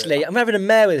hates Actually, it. I'm having a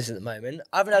mare with this at the moment.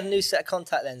 I haven't had a new set of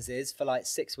contact lenses for like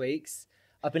 6 weeks.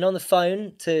 I've been on the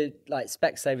phone to like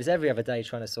Specsavers every other day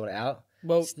trying to sort it out.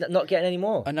 Well, It's not getting any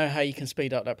more. I know how you can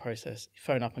speed up that process.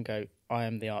 Phone up and go, I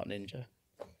am the art ninja.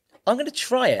 I'm going to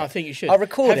try it. I think you should. I'll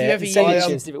record Have it you ever and send it used- to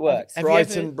you and see if it works. Have you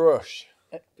Brighton ever- brush.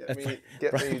 Get me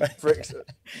bricks.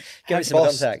 Give me some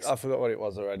Boss, contacts. I forgot what it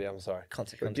was already. I'm sorry.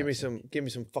 Contact, But give me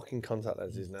some fucking contact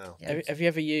lenses now. Have you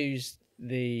ever used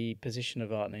the position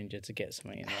of art ninja to get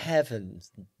something in there?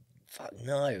 Heavens. Fuck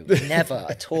no. Never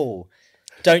at all.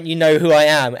 Don't you know who I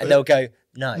am? And they'll go,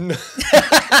 no.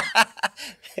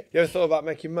 You ever thought about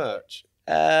making merch?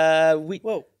 I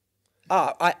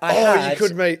had. You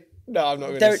could make. No, I'm not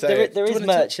going to There, say there, it. there is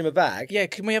merch in my bag. Yeah,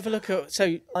 can we have a look at...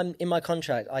 So, In my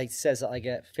contract, it says that I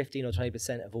get 15 or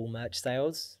 20% of all merch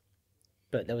sales,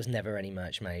 but there was never any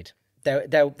merch made.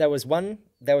 There was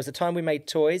a time we made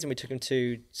toys and we took them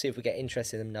to see if we get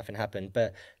interested in them. Nothing happened,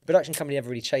 but the production company never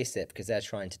really chased it because they're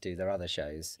trying to do their other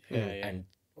shows, and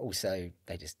also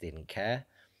they just didn't care.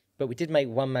 But we did make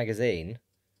one episode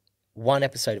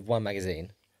of one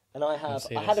magazine, and I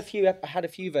had a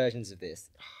few versions of this.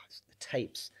 The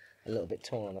tape's a little bit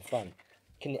torn on the front.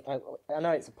 I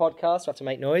know it's a podcast, so I have to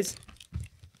make noise.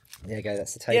 There you go,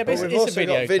 that's the tape. Yeah, but But it's we've a also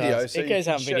video got video, cast. so It you goes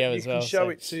can out in show- video you as can well, show so-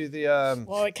 it to the.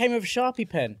 well, it came with a Sharpie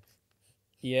pen.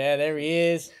 Yeah, there he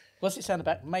is. What's it sound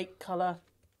about? Make colour.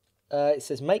 It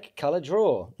says make, colour,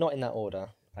 draw. Not in that order.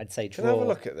 I'd say draw. Can I have a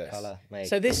look at this? Colour, make.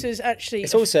 So this is actually...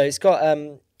 It's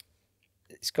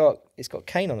got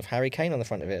Kane Harry Kane on the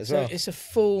front of it as well. it's a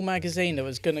full magazine that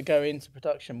was going to go into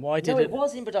production. Why did No, it... it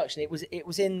was in production. It was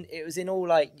in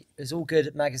all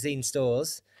good magazine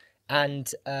stores,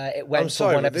 and it went I'm for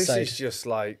sorry, one but episode. this is just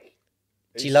like.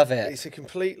 Do you love it? It's a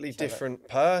completely different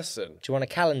person. Do you want a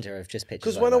calendar of just pictures?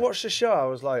 Because like when that? I watched the show, I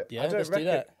was like, Yeah, I don't let's do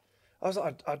that. I was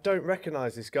like, I don't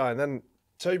recognise this guy. And then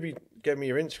Toby gave me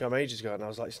your Instagram ages ago, and I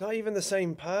was like, it's not even the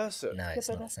same person. No, it's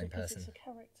But not the that's same because person. It's a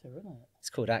character, isn't it? It's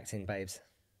called acting, babes.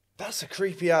 That's a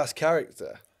creepy ass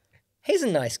character. He's a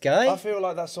nice guy. I feel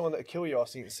like that's someone that would kill you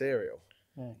after eating cereal.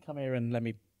 Yeah, come here and let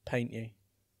me paint you.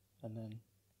 And then...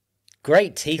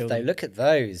 Great teeth Kill though. them. Look at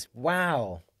those.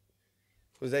 Wow.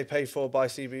 Was they paid for by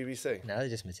CBBC? No, they're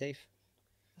just my teeth.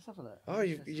 Let's have a look. Oh,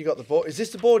 you got the board. Is this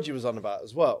the board you was on about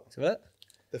as well? So what?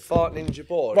 The Fart Ninja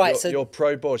board. Right, Your, so- your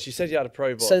pro board. She said you had a pro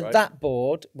board, So right? that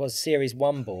board was Series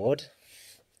 1 board.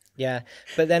 Yeah.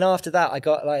 But then after that, I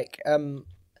got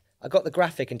I got the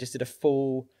graphic and just did a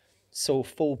full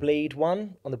bleed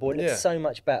one on the board. It Yeah. looked so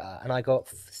much better. And I got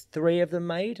 3 of them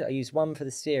made. I used one for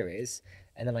the series,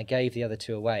 and then I gave the other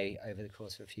 2 away over the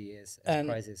course of a few years as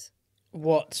prizes.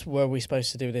 What were we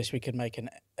supposed to do with this? We could make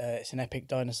it's an epic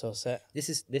dinosaur set. This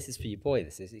is for your boy.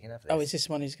 This is, you can have this. Oh, is this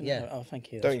one he's going to Yeah. have? Oh,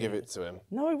 thank you. Don't That's give really it to him.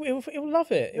 No, he'll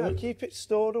love it. No, keep it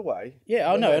stored away.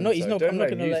 Yeah, I know. I'm not, he's not, I'm Don't not let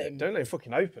going to use let it. him. Don't let him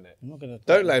fucking open it. I'm not going to.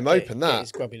 Don't let him open get that.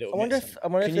 his grubby little I wonder mitts if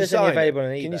on. there's Can you any sign it? available on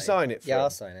eBay. Can you sign it for Yeah, him? I'll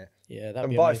sign it. Yeah, that'd And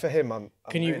be buy amazing. for him. I'm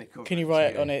Can you really can you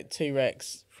write on it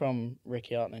T-Rex from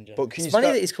Ricky Art Ninja? But can you It's funny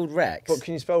spell, that it's called Rex. but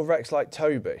can you spell Rex like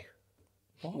Toby?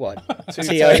 What? To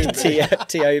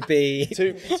T-O-B.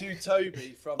 to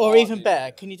Toby from. Or Art even Ninja.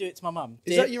 better, can you do it to my mum?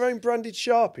 Is that your own branded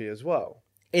Sharpie as well?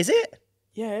 Is it?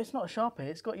 Yeah, it's not a Sharpie.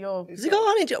 It's got your. Has it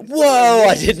got a ninja? Whoa!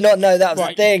 I did not know that was a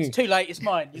Right, thing. it's too late. It's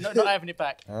mine. You're not having it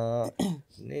back.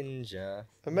 Ninja.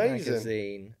 Amazing.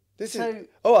 Magazine. This So- is.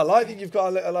 Oh, I like that you've got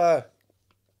a little.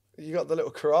 You got the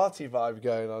little karate vibe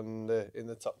going on in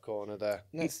the top corner there.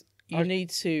 You need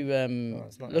to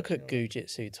it's not look at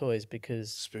Gujitsu toys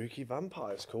because Spooky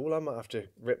vampires, cool. I might have to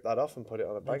rip that off and put it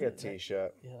on a Baghead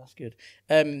t-shirt. yeah, that's good.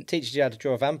 Teaches you how to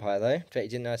draw a vampire, though. Bet you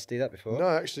didn't know how to do that before. No,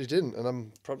 I actually didn't, and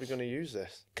I'm probably going to use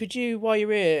this. Could you, while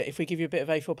you're here, if we give you a bit of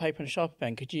A4 paper and a Sharpie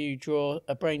pen, could you draw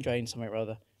a brain drain, something or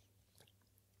other?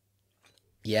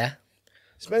 Yeah.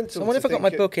 It's mental. I wonder if to I got my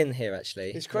think book in here,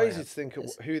 actually. It's crazy Might to think of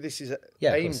It's- who this is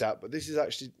Yeah, of aimed course. at, but this has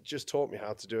actually just taught me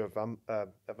how to do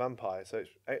a vampire. So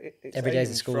it's Every day's a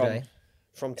aimed school from, day.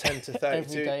 From 10 to Every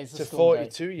 32 day's a to school day.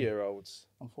 42-year-olds.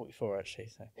 I'm 44 actually,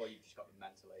 so. Or you just got them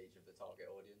mentally. age of the target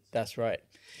audience. That's right.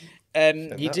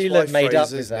 And You that's do why look made up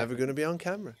Fraser's with that. never going to be on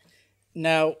camera.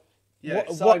 Now, Yeah,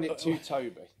 what, it to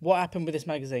Toby. what happened with this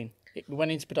magazine? It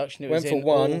went into production. It was Went for in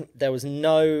one. all- There was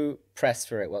no press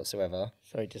for it whatsoever.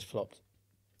 So it just flopped.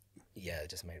 Yeah,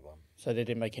 just made one. So they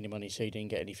didn't make any money, so you didn't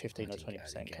get any 15 or didn't get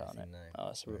 20% any cut on it. no. Oh,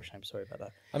 that's a real shame. Sorry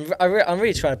about that. I'm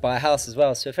really trying to buy a house as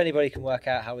well. So if anybody can work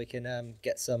out how we can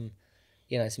get some,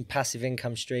 some passive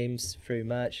income streams through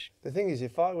merch. The thing is,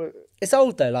 if I were... It's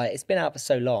old though. Like it's been out for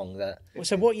so long that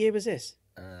So what year was this?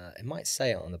 it might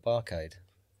say it on the barcode.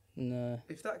 No.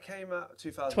 If that came out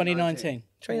 2019.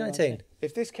 2019.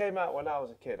 If this came out when I was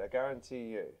a kid, I guarantee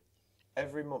you,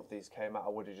 every month these came out, I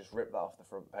would have just ripped that off the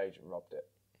front page and robbed it.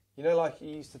 You know, like you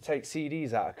used to take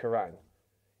CDs out of Kerrang.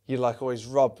 You'd like always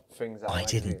rob things out. I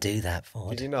didn't do that,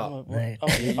 Forde. Did you not? Oh, No. I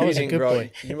was a didn't good grow,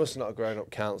 boy. You must not have grown up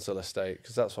council estate,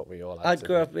 because that's what we all had. I to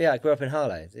grew do. up. Yeah, I grew up in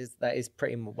Harlow. That is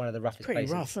pretty one of the roughest Pretty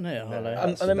places. rough, isn't it, Harlow? No, I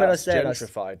that's- remember when I was that's there, I was-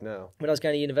 gentrified now. When I was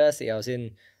going to university, I was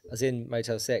in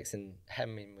Motel 6, and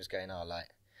Hemming was going, "Oh, like,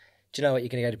 do you know what? You're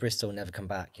going to go to Bristol and never come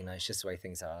back. You know, it's just the way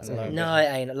things are." I was like, "No, I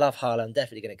ain't. I love Harlow. I'm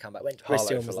definitely going to come back." Went to Harlow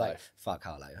Bristol and for was like, life. "Fuck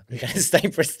Harlow. I'm going to stay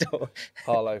in Bristol."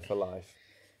 Harlow for life.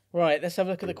 Right, let's have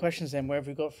a look at the questions then. Where have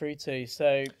we got through to?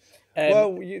 So,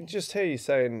 Well, you just hear you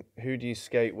saying, who do you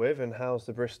skate with and how's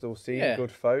the Bristol scene? Yeah.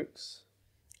 Good folks?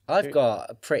 I've got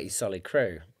a pretty solid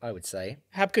crew, I would say.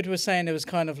 Habgood was saying it was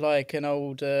kind of like an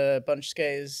old bunch of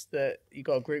skaters that you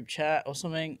got a group chat or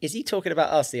something. Is he talking about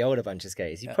us, the older bunch of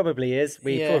skaters? He probably is.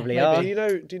 We yeah, probably maybe.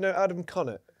 are. Do you know Adam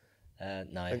Connett?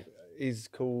 No. He's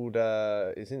called,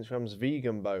 his Instagram's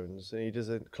Vegan Bones, and he does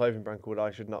a clothing brand called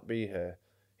I Should Not Be Here.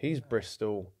 He's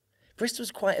Bristol.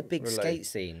 Bristol's quite a big Relate. skate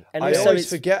scene, and I also always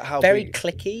it's forget how very big-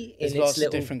 clicky in There's its lots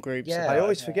little of different groups. Yeah, I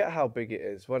always forget how big it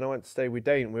is. When I went to stay with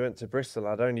Dane, we went to Bristol.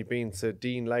 I'd only been to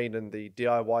Dean Lane and the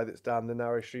DIY that's down the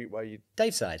narrow street where you...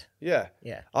 Dave side. Yeah.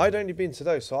 Yeah. I'd only been to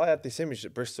those, so I had this image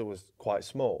that Bristol was quite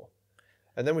small.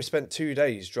 And then we spent 2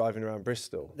 days driving around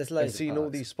Bristol. There's loads and of seeing all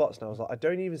parks. these spots, and I was like, I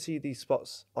don't even see these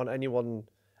spots on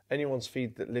anyone's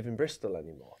feed that live in Bristol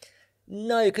anymore.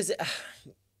 No, because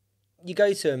you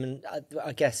go to them, and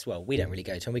I guess, well, we don't really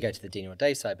go to them. We go to the Dean or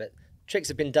Dave side, but tricks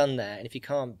have been done there, and if you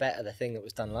can't better the thing that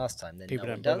was done last time, then People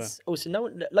no one don't does. Also,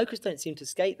 locals don't seem to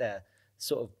skate there,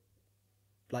 sort of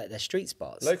like their street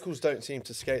spots. Locals don't seem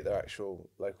to skate their actual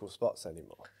local spots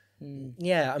anymore.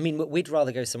 Yeah, I mean, we'd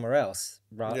rather go somewhere else,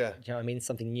 right? Yeah. You know what I mean?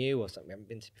 Something new or something we haven't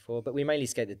been to before, but we mainly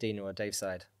skate the Dean or Dave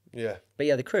side. Yeah. But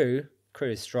yeah, the crew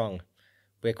is strong.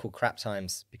 We're called crap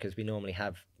times because we normally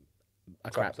have a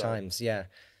crap time. times, yeah.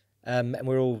 And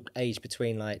we're all aged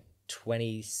between like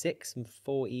 26 and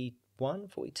 41,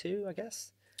 42, I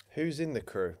guess. Who's in the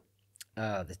crew?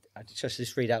 I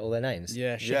just read out all their names.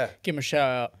 Yeah, Yeah. give them a shout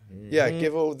out. Yeah,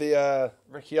 give all the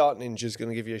Ricky Art Ninja's going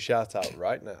to give you a shout out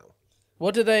right now.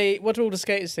 What do all the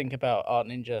skaters think about Art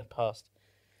Ninja past?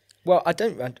 Well, I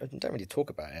don't really talk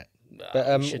about it.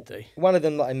 But should do. one of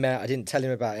them that I met, I didn't tell him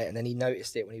about it, and then he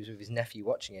noticed it when he was with his nephew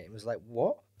watching it, and was like,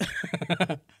 "What?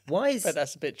 Why is But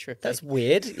that's a bit trippy. that's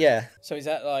weird?" Yeah, So is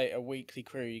that like a weekly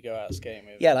crew you go out skating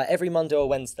with? yeah. Like every Monday or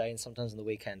Wednesday, and sometimes on the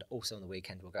weekend. Also on the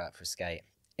weekend, we'll go out for a skate.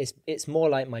 It's more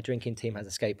like my drinking team has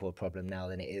a skateboard problem now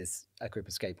than it is a group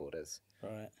of skateboarders.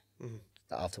 Right.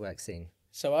 The after work scene.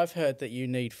 So I've heard that you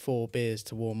need 4 beers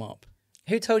to warm up.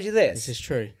 Who told you This this? is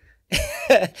true.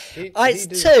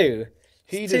 It's two.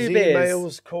 He It's does 2 beers.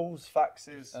 emails, calls,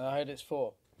 faxes. I heard it's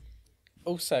 4.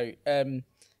 Also,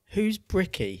 who's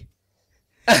Bricky?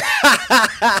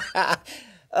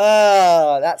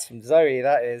 Oh, that's from Zoe.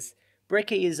 That is.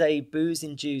 Bricky is a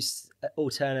booze-induced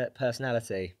alternate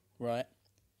personality. Right.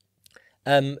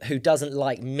 Who doesn't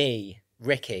like me,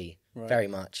 Ricky, very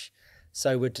much.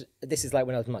 So this is like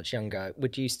when I was much younger,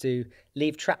 would used to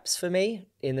leave traps for me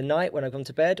in the night when I've gone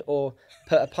to bed, or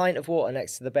put a pint of water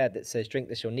next to the bed that says drink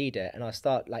this, you'll need it, and I'll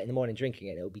start like in the morning drinking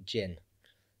it and it'll be gin.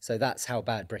 So that's how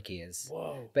bad Bricky is.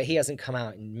 Whoa. But he hasn't come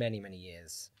out in many, many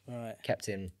years. Right. Kept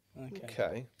in, Okay.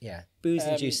 Okay. yeah.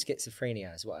 Booze-induced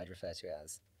schizophrenia is what I'd refer to it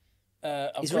as.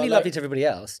 I've He's got really a lovely to everybody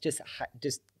else, just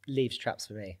leaves traps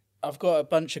for me. I've got a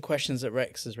bunch of questions that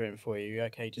Rex has written for you.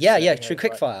 Okay. Just Yeah, so yeah, you know, true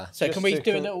right. quickfire. So Just can we to do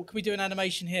a con- little? Can we do an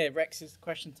animation here? Rex is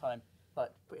question time.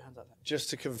 Like, put your hands up. There. Just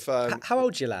to confirm, How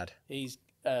old's your lad? He's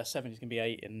 7. He's gonna be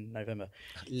 8 in November.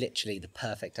 Literally the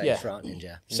perfect age Yeah. for Art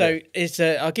Ninja. So it's.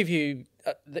 I'll give you.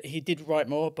 He did write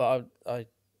more, but I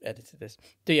edited this.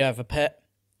 Do you have a pet?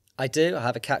 I do. I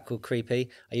have a cat called Creepy.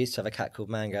 I used to have a cat called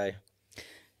Mango.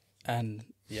 And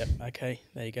yep. Okay.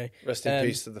 There you go. rest in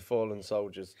peace to the fallen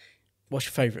soldiers. What's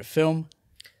your favourite film?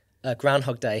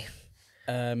 Groundhog Day.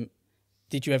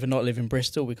 Did you ever not live in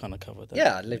Bristol? We kind of covered that.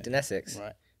 Yeah, I lived in Essex.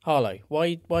 Right. Harlow.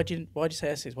 Why do you say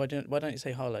Essex? Why don't you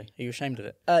say Harlow? Are you ashamed of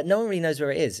it? No one really knows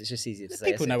where it is. It's just easier to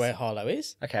say. People know Essex. where Harlow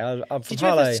is. Okay, I'm from Did you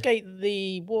Harlow. ever skate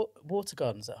the water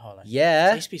gardens at Harlow?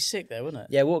 Yeah. It used to be sick there, wasn't it?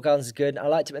 Yeah, Water Gardens is good. I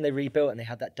liked it when they rebuilt and they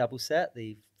had that double set,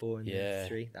 the 4 and Yeah.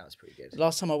 3. That was pretty good.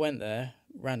 Last time I went there,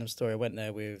 random story, I went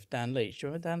there with Dan Leach. Do you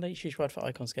remember Dan Leach? He used to ride for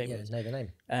Icon Yeah, Skateboards. know the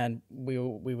name. And we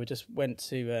were just went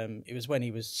to it was when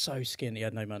he was so skinny he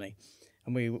had no money,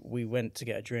 and we went to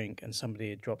get a drink, and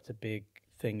somebody had dropped a big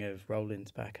thing of rolling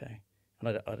tobacco, and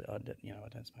I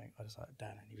don't smoke. I was like,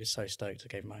 Dan, and he was so stoked. I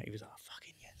gave him he was like,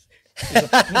 fucking yes.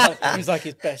 It was like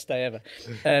his best day ever.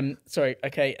 Sorry,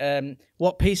 okay.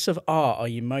 What piece of art are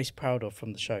you most proud of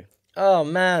from the show? Oh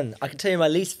man, I can tell you my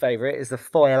least favourite is the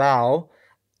foil owl.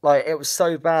 Like, it was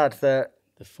so bad that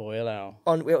The foil owl.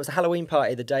 it was a Halloween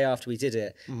party the day after we did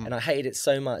it, and I hated it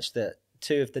so much that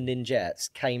 2 of the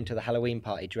ninjettes came to the Halloween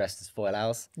party dressed as foil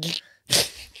owls.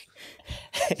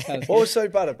 What was so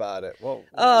bad about it? Oh,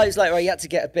 it's like, right, you had to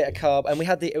get a bit of carb, and we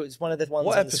had it was one of the ones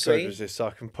What on the episode screen. was this? So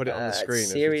I can put it on the screen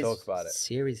as series, we talk about it.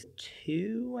 Series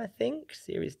 2, I think.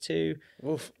 Series 2.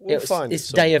 We'll It's find it's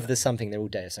it. Day of the something. They're all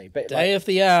Day of something. But Day of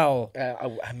the Owl.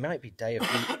 it might be Day of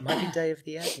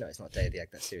the Egg. No, it's not Day of the Egg.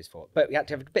 That's Series 4. But we had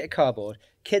to have a bit of cardboard.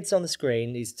 Kids on the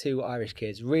screen. These 2 Irish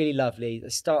kids, really lovely. They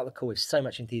start the call with so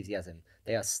much enthusiasm.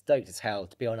 They are stoked as hell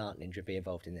to be on Art Ninja, be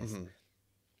involved in this.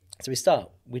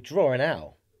 So we draw an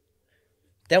owl.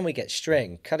 Then we get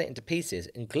string, cut it into pieces,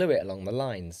 and glue it along the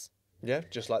lines. Yeah,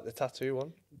 just like the tattoo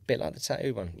one. Bit like the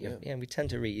tattoo one. Yeah, we tend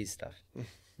to reuse stuff.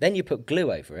 Then you put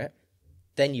glue over it.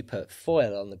 Then you put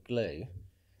foil on the glue.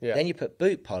 Yeah. Then you put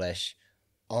boot polish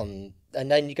on,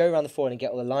 and then you go around the foil and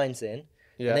get all the lines in.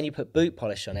 Yeah. And then you put boot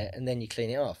polish on it, and then you clean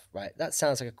it off. Right? That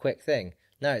sounds like a quick thing.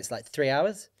 No, it's like 3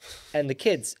 hours. And the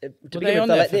kids, to begin with,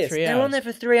 they're like this. They were on there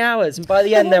for 3 hours, and by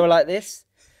the end, they were like this.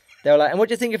 They were like, and what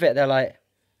do you think of it? They're like,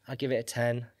 I'll give it a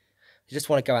 10. You just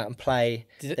want to go out and play.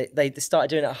 They started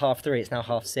doing it at 3:30. It's now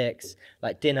 6:30.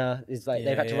 Like, dinner is like,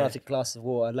 they've had to run after glasses of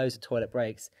water, loads of toilet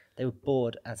breaks. They were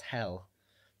bored as hell.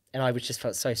 And I just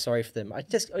felt so sorry for them.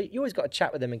 You always got to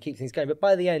chat with them and keep things going. But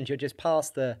by the end, you're just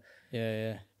past the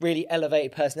really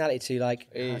elevated personality to like,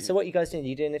 so what are you guys doing? Are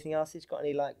you doing anything else? You got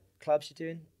any like clubs you're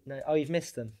doing? No. Oh, you've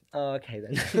missed them. Oh, okay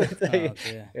then.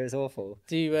 It was awful.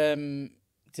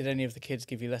 Did any of the kids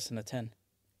give you less than a 10?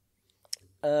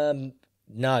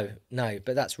 No,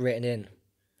 but that's written in.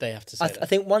 They have to say I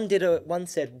think one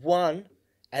said 1,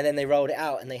 and then they rolled it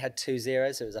out and they had 2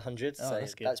 zeros, so it was 100. Oh, so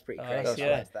that's good. that's pretty crazy. That's I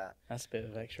like that. That's a bit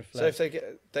of extra So flow. if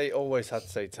they always had to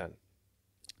say 10.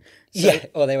 Yeah,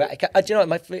 or they were. Do you know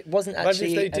what? It wasn't Imagine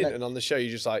actually. if they didn't, and on the show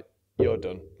you're just like, you're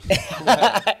done.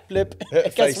 Blip.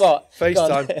 Guess what?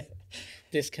 FaceTime.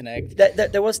 Disconnect.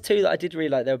 There was 2 that I did really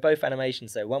like. They were both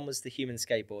animations though. One was the human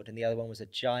skateboard, and the other one was a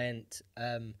giant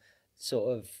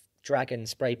sort of dragon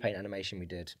spray paint animation we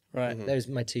did. Right. Those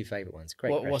are my 2 favourite ones.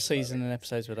 Great. What season and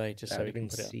episodes were they? Just That so would we have can been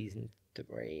put it up. season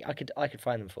 3. I could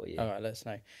find them for you. All right, let us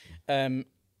know.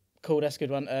 Cool, that's a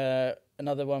good one.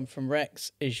 Another one from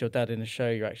Rex. Is your dad in the show?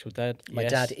 Your actual dad? My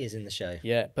Yes. dad is in the show.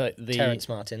 Yeah, but the Terrence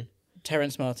Martin.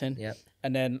 Terrence Martin. Yep.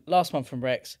 And then last one from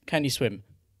Rex. Can you swim?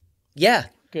 Yeah.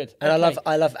 Good. And Okay.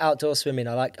 I love outdoor swimming.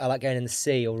 I like going in the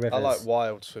sea or rivers. I like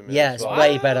wild swimming. Yeah, as it's well.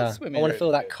 way better. swimming. I want to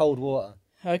feel that cold water.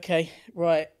 Okay,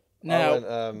 right I now.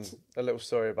 went, a little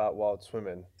story about wild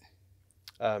swimming.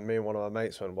 Me and one of my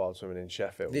mates went wild swimming in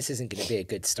Sheffield. This isn't going to be a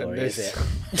good story, And is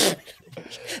it?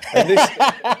 And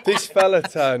this fella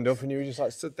turned up, and he was just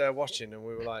like stood there watching, and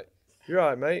we were like, "You all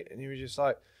right, mate?" And he was just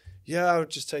like, "Yeah, I was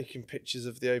just taking pictures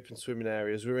of the open swimming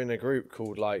areas. We were in a group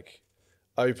called like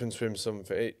Open Swim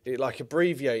something. It like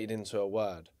abbreviated into a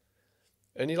word."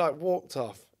 And he like walked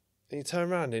off, and he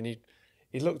turned around and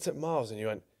he looked at Miles and he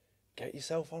went, "Get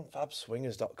yourself on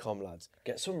fabswingers.com, lads.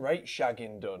 Get some rate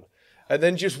shagging done." And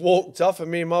then just walked off,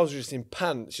 and me and Miles were just in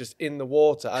pants, just in the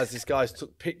water as this guy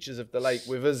took pictures of the lake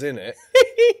with us in it.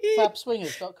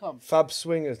 Fabswingers.com.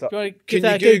 Fabswingers.com. Do you wanna give Can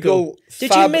that you a Google? Google?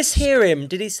 Did you mishear him?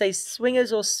 Did he say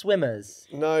swingers or swimmers?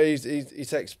 No, he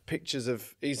takes pictures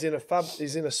of. He's in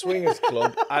a swingers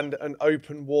club and an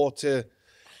open water.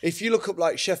 If you look up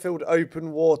like Sheffield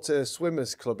Open Water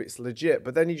Swimmers Club, it's legit.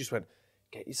 But then he just went,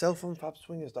 "Get yourself on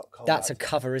fabswingers.com." That's a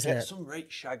cover, isn't Get it? some rate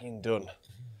shagging done.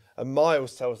 And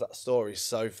Miles tells that story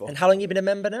so fun. And how long you been a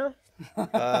member now?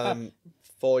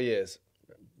 4 years.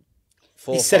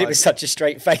 He said it with such a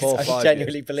straight face. 4 or I'm 5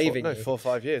 genuinely years. believing No, you. 4 or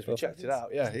 5 years. We checked it out.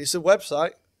 Yeah, it's a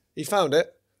website. He found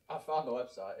it. I found the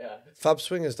website, yeah.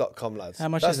 Fabswingers.com, lads. How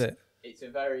much That's- is it? It's a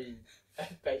very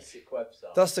basic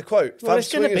website. That's the quote. Well,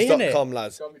 it's gonna be, innit? Fabswingers.com,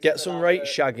 lads. Do you want me to Get fill some out rate the-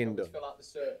 do you shagging want me to done. Fill out the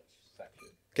search section.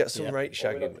 Get some rate What are we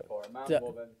shagging looking done. for? A man, Yeah.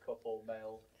 woman, couple,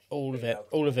 male. All of it. female,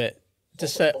 All of it.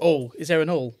 Just all. Is there an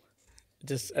all?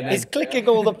 Just and He's then, clicking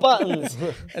all the buttons.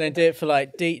 and then do it for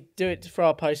like do it for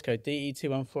our postcode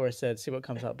DE214. I said, see what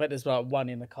comes up. Bet there's like one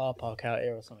in the car park out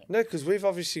here or something. No, because we've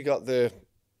obviously got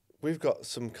we've got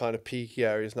some kind of peaky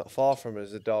areas not far from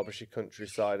us, the Derbyshire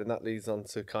countryside, and that leads on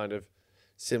to kind of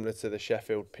similar to the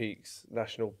Sheffield Peaks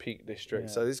National Peak District.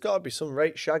 Yeah. So there's got to be some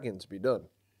rate shagging to be done.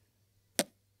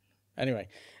 Anyway,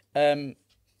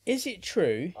 is it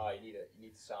true? Oh, you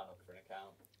need to sign up for an account.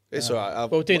 It's all right.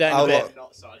 We'll do that in a bit.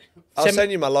 Not sign up. I'll send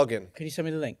you my login. Can you send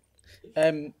me the link?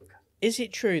 Is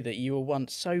it true that you were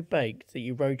once so baked that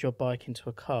you rode your bike into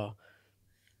a car?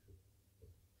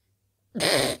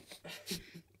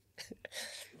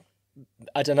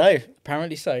 I don't know.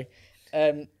 Apparently so.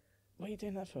 What are you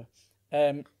doing that for?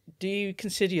 Do you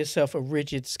consider yourself a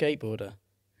rigid skateboarder?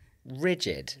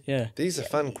 Rigid. Yeah. These are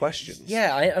fun questions.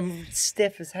 Yeah, I'm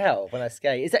stiff as hell when I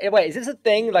skate. Is that is this a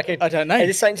thing? Like I don't know. Is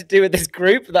this something to do with this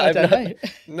group that I I'm don't not?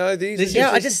 know. No, these.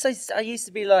 Yeah, I used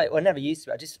to be like, well, I never used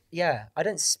to. I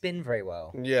don't spin very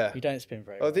well. Yeah. You don't spin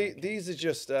very Oh, well. these are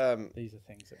just These are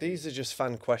things. That these are just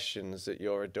fan questions that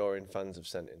your adoring fans have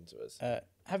sent in to us.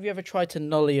 have you ever tried to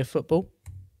nollie a football?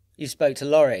 You spoke to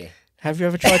Laurie. Have you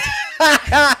ever tried to...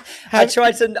 I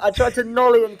tried to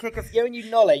nollie and kick a. You know, when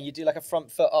you nollie, you do like a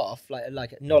front foot off,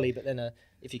 like a nollie, but then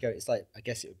if you go, it's like I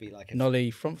guess it would be like a nollie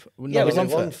front foot? Yeah, Nollie it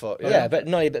was one foot. yeah, but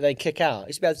nollie, but they kick out. You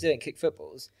used to be able to do it and kick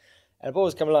footballs. And the ball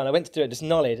was coming along. I went to do it, just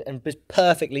nollied and just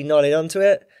perfectly nollied onto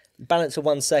it, balanced for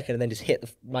 1 second, and then just hit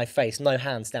my face, no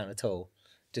hands down at all,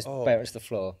 just bare onto the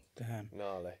floor, Damn.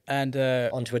 Gnarly. And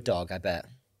onto a dog. I bet.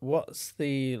 what's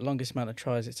the longest amount of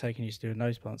tries it's taken you to do a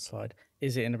nose plant slide?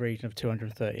 Is it in the region of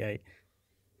 238?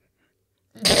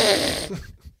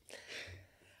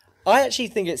 I actually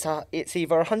think it's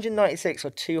either 196 or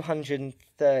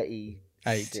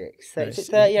 236.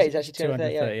 38 is actually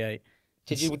 238.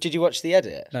 Did you watch the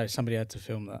edit? No, somebody had to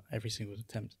film that every single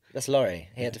attempt. That's Laurie.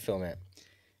 He had to film it.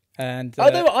 And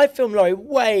Although I filmed Laurie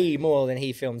way more than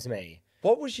he films me.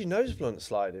 What was your nose blunt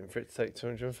sliding for it to take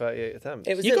 238 attempts?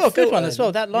 It was you at got a good one Filton. as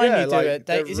well. That line Yeah, you do like, it.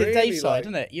 they're Is it really, Dave's side, like-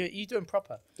 isn't it? You doing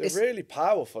proper. They're really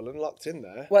powerful and locked in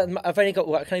there. Well, I've only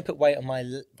got. I can only put weight on my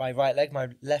right leg. My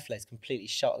left leg's completely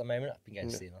shot at the moment. I've been going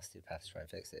to see an osteopath to try and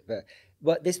fix it.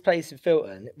 But this place in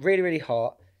Filton, really, really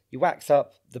hot. You wax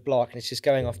up the block and it's just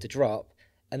going off to drop,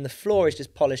 and the floor is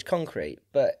just polished concrete.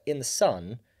 But in the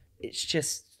sun, it's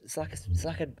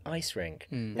like an ice rink.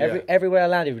 Everywhere I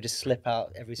landed would just slip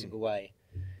out every single way.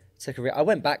 I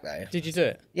went back though. Did you do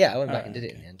it? Yeah, I went back and did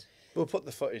it in the end. We'll put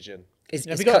the footage in. It's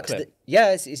Have you got a cut to clip?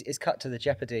 it's cut to the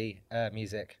Jeopardy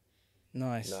music.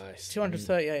 Nice.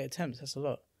 238 attempts. That's a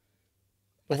lot.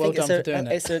 But well done for doing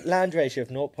that. It's a land ratio of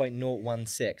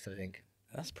 0.016, I think.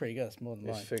 That's pretty good. That's more than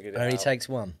He's mine. figured It it only out. takes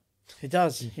one. It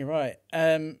does. You're right.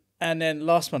 And then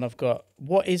last one I've got.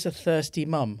 What is a thirsty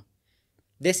mum?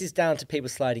 This is down to people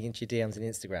sliding into your DMs on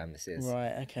Instagram. This is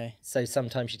Right. Okay. so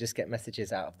sometimes you just get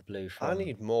messages out of the blue from I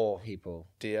need more people,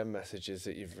 DM messages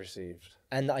that you've received.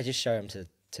 and I just show them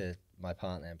to my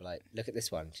partner and be like, "Look at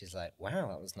this one." She's like, "Wow,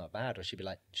 that was not bad," or she'd be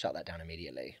like, "Shut that down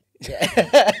immediately."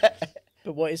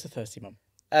 But what is a thirsty mum?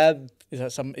 um,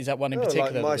 Is that one in No, particular?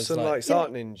 like that my was son like- likes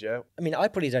Art Ninja. I mean, I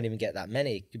probably don't even get that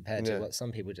many compared to Yeah. what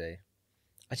some people do.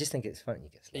 I just think it's fun. You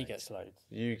get He slide. gets loads.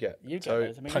 You get You get To-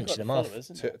 loads. I mean, punching you've got them off. followers,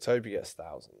 isn't it? Toby gets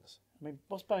thousands. I mean,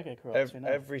 what's Baghead up to now?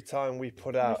 Every time we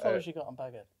put How many out, followers you got on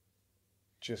Baghead?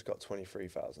 just got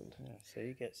 23,000. Yeah, so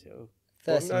he gets it all.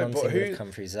 Thirsty Well, no, mums but seem to have who-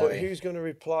 come through But Zoe. who's going to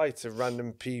reply to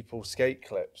random people skate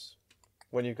clips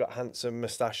when you've got handsome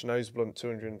moustache nose blunt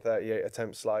 238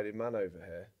 attempt sliding man over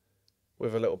here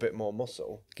with a little bit more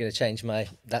muscle Gonna change my.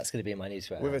 That's gonna be my news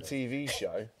for with a TV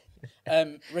show?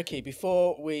 Ricky,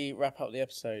 before we wrap up the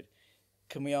episode,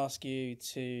 can we ask you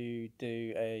to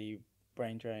do a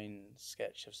brain drain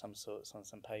sketch of some sorts on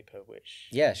some paper? Which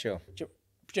Yeah, sure.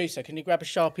 Producer, can you grab a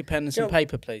Sharpie pen and some Sure.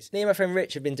 paper, please? Me and my friend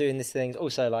Rich have been doing this thing,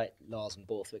 also like Lars and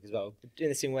Borthwick as well, doing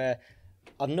this thing where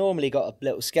I've normally got a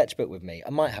little sketchbook with me. I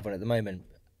might have one at the moment.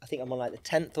 I think I'm on like the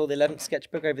 10th or the 11th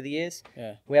sketchbook over the years.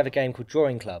 Yeah. We have a game called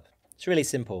Drawing Club. It's really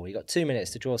simple. You've got 2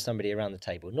 minutes to draw somebody around the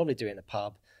table. Normally do it in a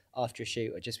pub, after a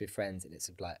shoot, or just with friends, and it's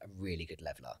like a really good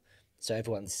leveler. So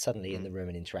everyone's suddenly in the room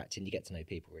and interacting. You get to know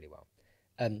people really well.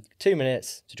 2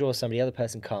 minutes to draw somebody, the other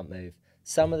person can't move.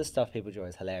 Some of the stuff people draw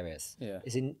is hilarious. Yeah.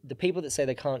 Is in the people that say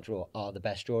they can't draw are the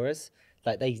best drawers.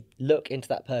 Like they look into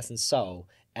that person's soul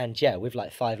and with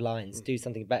like 5 lines, do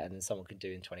something better than someone could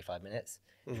do in 25 minutes.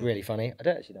 It's really funny. I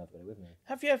don't actually know if I've got it with me.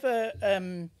 Have you ever,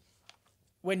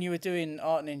 when you were doing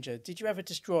Art Ninja, did you ever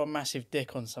just draw a massive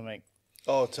dick on something?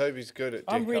 Oh, Toby's good at.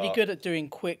 I'm dick really art. good at doing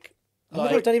quick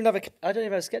I don't even have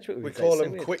a sketchbook. We with call those, so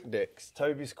them weird. quick dicks.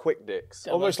 Toby's quick dicks.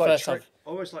 Yeah, almost that's like the first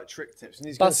almost like trick tips. And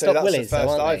he's Buzz going to say stop that's willies, the though,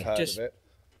 first aren't I've they? heard Just- of it.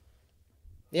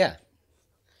 Yeah,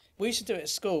 We used to do it at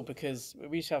school because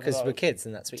we used to have a because lot we're of kids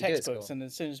and that's what you do at textbooks, school. and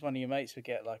as soon as one of your mates would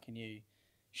get like a new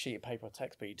sheet of paper or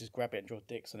textbook, you just grab it and draw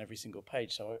dicks on every single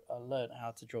page. So I learned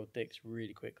how to draw dicks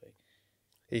really quickly.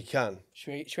 He can.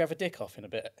 Should we have a dick off in a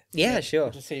bit? Yeah, sure.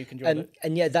 Just see who can draw it.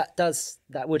 And yeah, that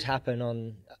would happen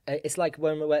on. It's like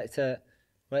when we went to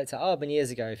Arbon years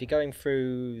ago. If you're going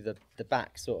through the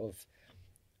back, sort of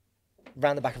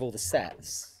round the back of all the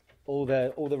sets, all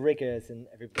the riggers and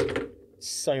everybody,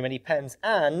 so many pens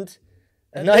and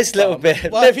a nice little bit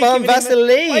of lip balm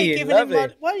Vaseline.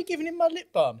 Why are you giving him my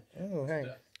lip balm? Oh, hey.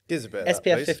 Gives a bit of that,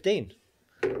 SPF please. 15.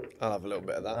 I'll have a little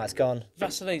bit of that. That's gone.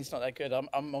 Vaseline's not that good. I'm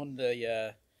on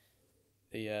the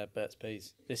Burt's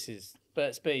Bees.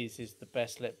 Burt's Bees is the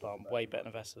best lip balm, way better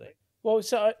than Vaseline. Well,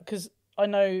 so because I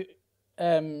know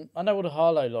all the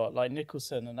Harlow lot, like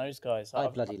Nicholson and those guys. I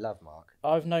bloody love Mark.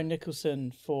 I've known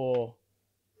Nicholson for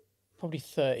probably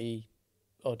 30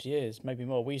 odd years, maybe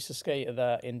more. We used to skate at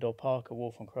that indoor park at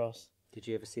Waltham Cross. Did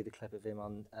you ever see the clip of him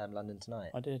on London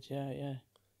Tonight? I did, yeah.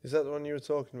 Is that the one you were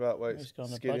talking about where He's it's got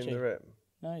on a skidding budgie. the rim?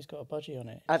 No, he's got a budgie on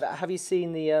it. Have you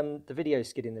seen the video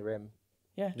skidding the rim?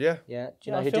 Yeah. Yeah. Yeah. Do you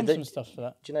Yeah, know I who filmed did some stuff for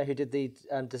that. Do you know who did the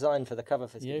design for the cover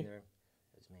for skidding You. the rim?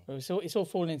 It was me. Well, it's all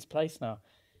falling into place now.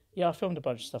 Yeah, I filmed a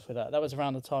bunch of stuff with that. That was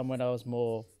around the time when I was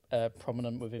more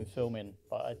prominent within filming,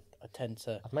 but I tend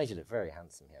to... I've made you look very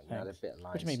handsome here. You had a Thanks. bit of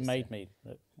lines. What do you mean made me?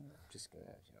 Look, Just,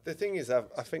 The thing is, I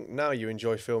think now you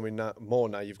enjoy filming more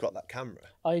now you've got that camera.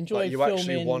 I enjoy Like, you filming...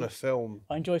 actually want to film.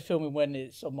 I enjoy filming when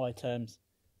it's on my terms.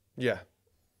 Yeah.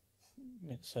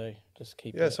 So just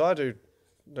keep Yeah, it. so I don't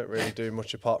really do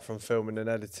much apart from filming and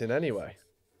editing anyway.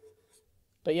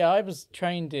 But yeah, I was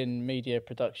trained in media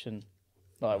production.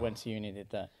 Like, I went to uni and did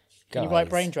that. Can you write Guys.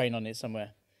 brain drain on it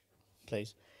somewhere,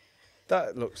 please?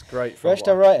 That looks great. Where should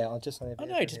I write it? I'll just. I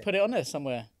know, just put it on there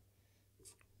somewhere.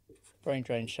 Brain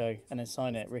drain show, and then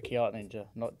sign it Ricky Art Ninja.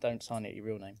 Don't sign it your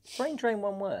real name. Brain drain,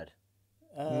 one word.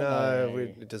 No,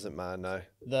 it doesn't matter. No,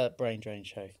 The brain drain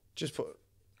show. just put.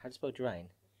 How do you spell drain?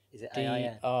 Is it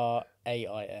A-I-N?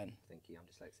 DRAIN. Thank you. I'm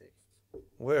dyslexic.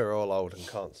 We're all old and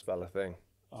can't spell a thing.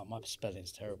 Oh, my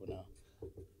spelling's terrible now.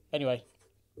 Anyway,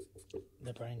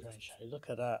 the brain drain show. Look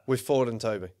at that. With Forde and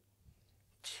Toby.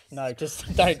 No,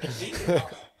 just don't.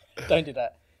 Don't do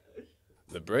that.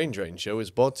 The Brain Drain Show is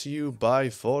brought to you by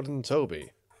Forde and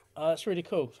Toby. That's really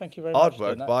cool. Thank you very much. for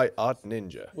doing Artwork that. by Art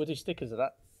Ninja. We'll do stickers of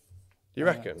that. You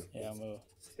reckon? Yeah, we'll.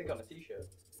 Stick on a t-shirt.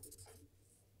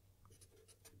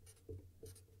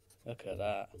 Look at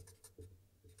that.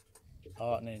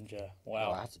 Art Ninja. Oh,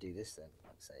 Wow. I have to do this then. For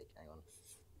fuck's sake. Hang on.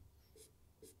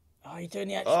 Oh, you're doing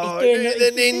the Oh, he's doing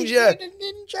the he's ninja. doing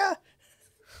the ninja.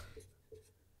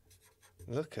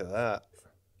 Look at that.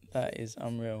 That is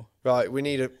unreal. Right, we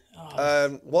need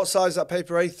what size is that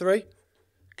paper? A3?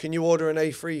 Can you order an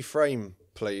A3 frame,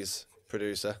 please,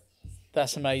 producer?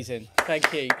 That's amazing.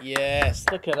 Thank you. Yes.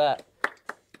 Look at that.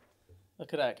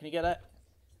 Look at that. Can you get that?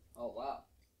 Oh wow.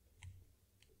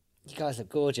 You guys look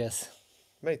gorgeous.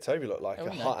 Made Toby look like a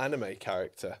wouldn't hot anime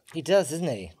character. He does, doesn't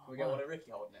he? We get one of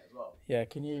Ricky holding it as well. Yeah.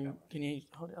 Can you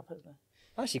hold it up at there?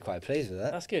 I'm actually quite pleased with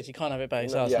that. That's good. You can't have it by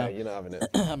yourself Yeah, now. you're not having it.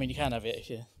 I mean, you can have it if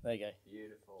you. There you go.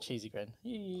 Beautiful. Cheesy grin.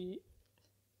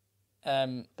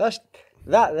 That's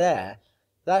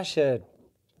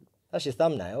your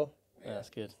thumbnail. That's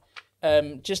good.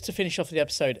 Just to finish off the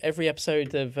episode, every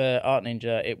episode of Art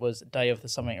Ninja, it was day of the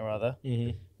something or other.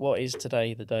 Mm-hmm. What is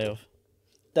today the day of?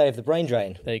 Day of the brain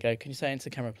drain. There you go. Can you say it into the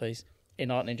camera, please?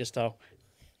 In Art Ninja style.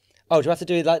 Oh, do I have to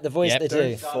do like the voice Yep. they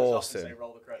do? Force Say him.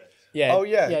 roll the credits. Yeah. Oh,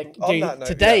 yeah. On dude, that note,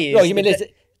 today yeah. is. Oh, you mean is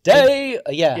it day?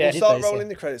 Yeah. Yeah. I did Start those, rolling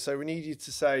the credits. So we need you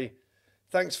to say,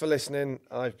 thanks for listening.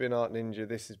 I've been Art Ninja.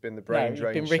 This has been the Brain you've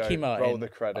Drain been Show. Ricky Martin. Roll the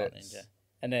Art credits. Ninja.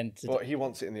 And then But he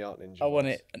wants it in the Art Ninja. I want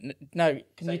voice. it. No,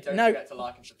 can Say, you don't no? forget to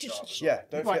like and subscribe. Yeah,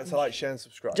 don't forget to like, share, and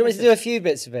subscribe. Do you want me to do a few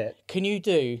bits of it? Can you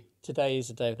do today is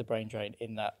the day of the brain drain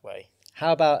in that way?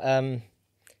 How about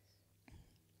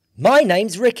my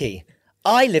name's Ricky.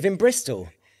 I live in Bristol,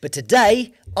 but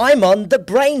today I'm on the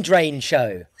Brain Drain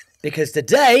Show because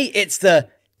today it's the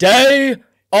day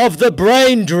of the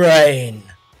brain drain.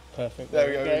 Perfect. There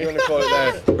we go. We're going to call it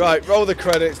there. Right, roll the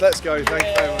credits. Let's go. Thank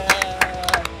you very much.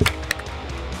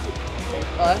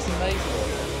 Oh, that's amazing.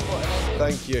 What an ending.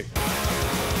 Thank you.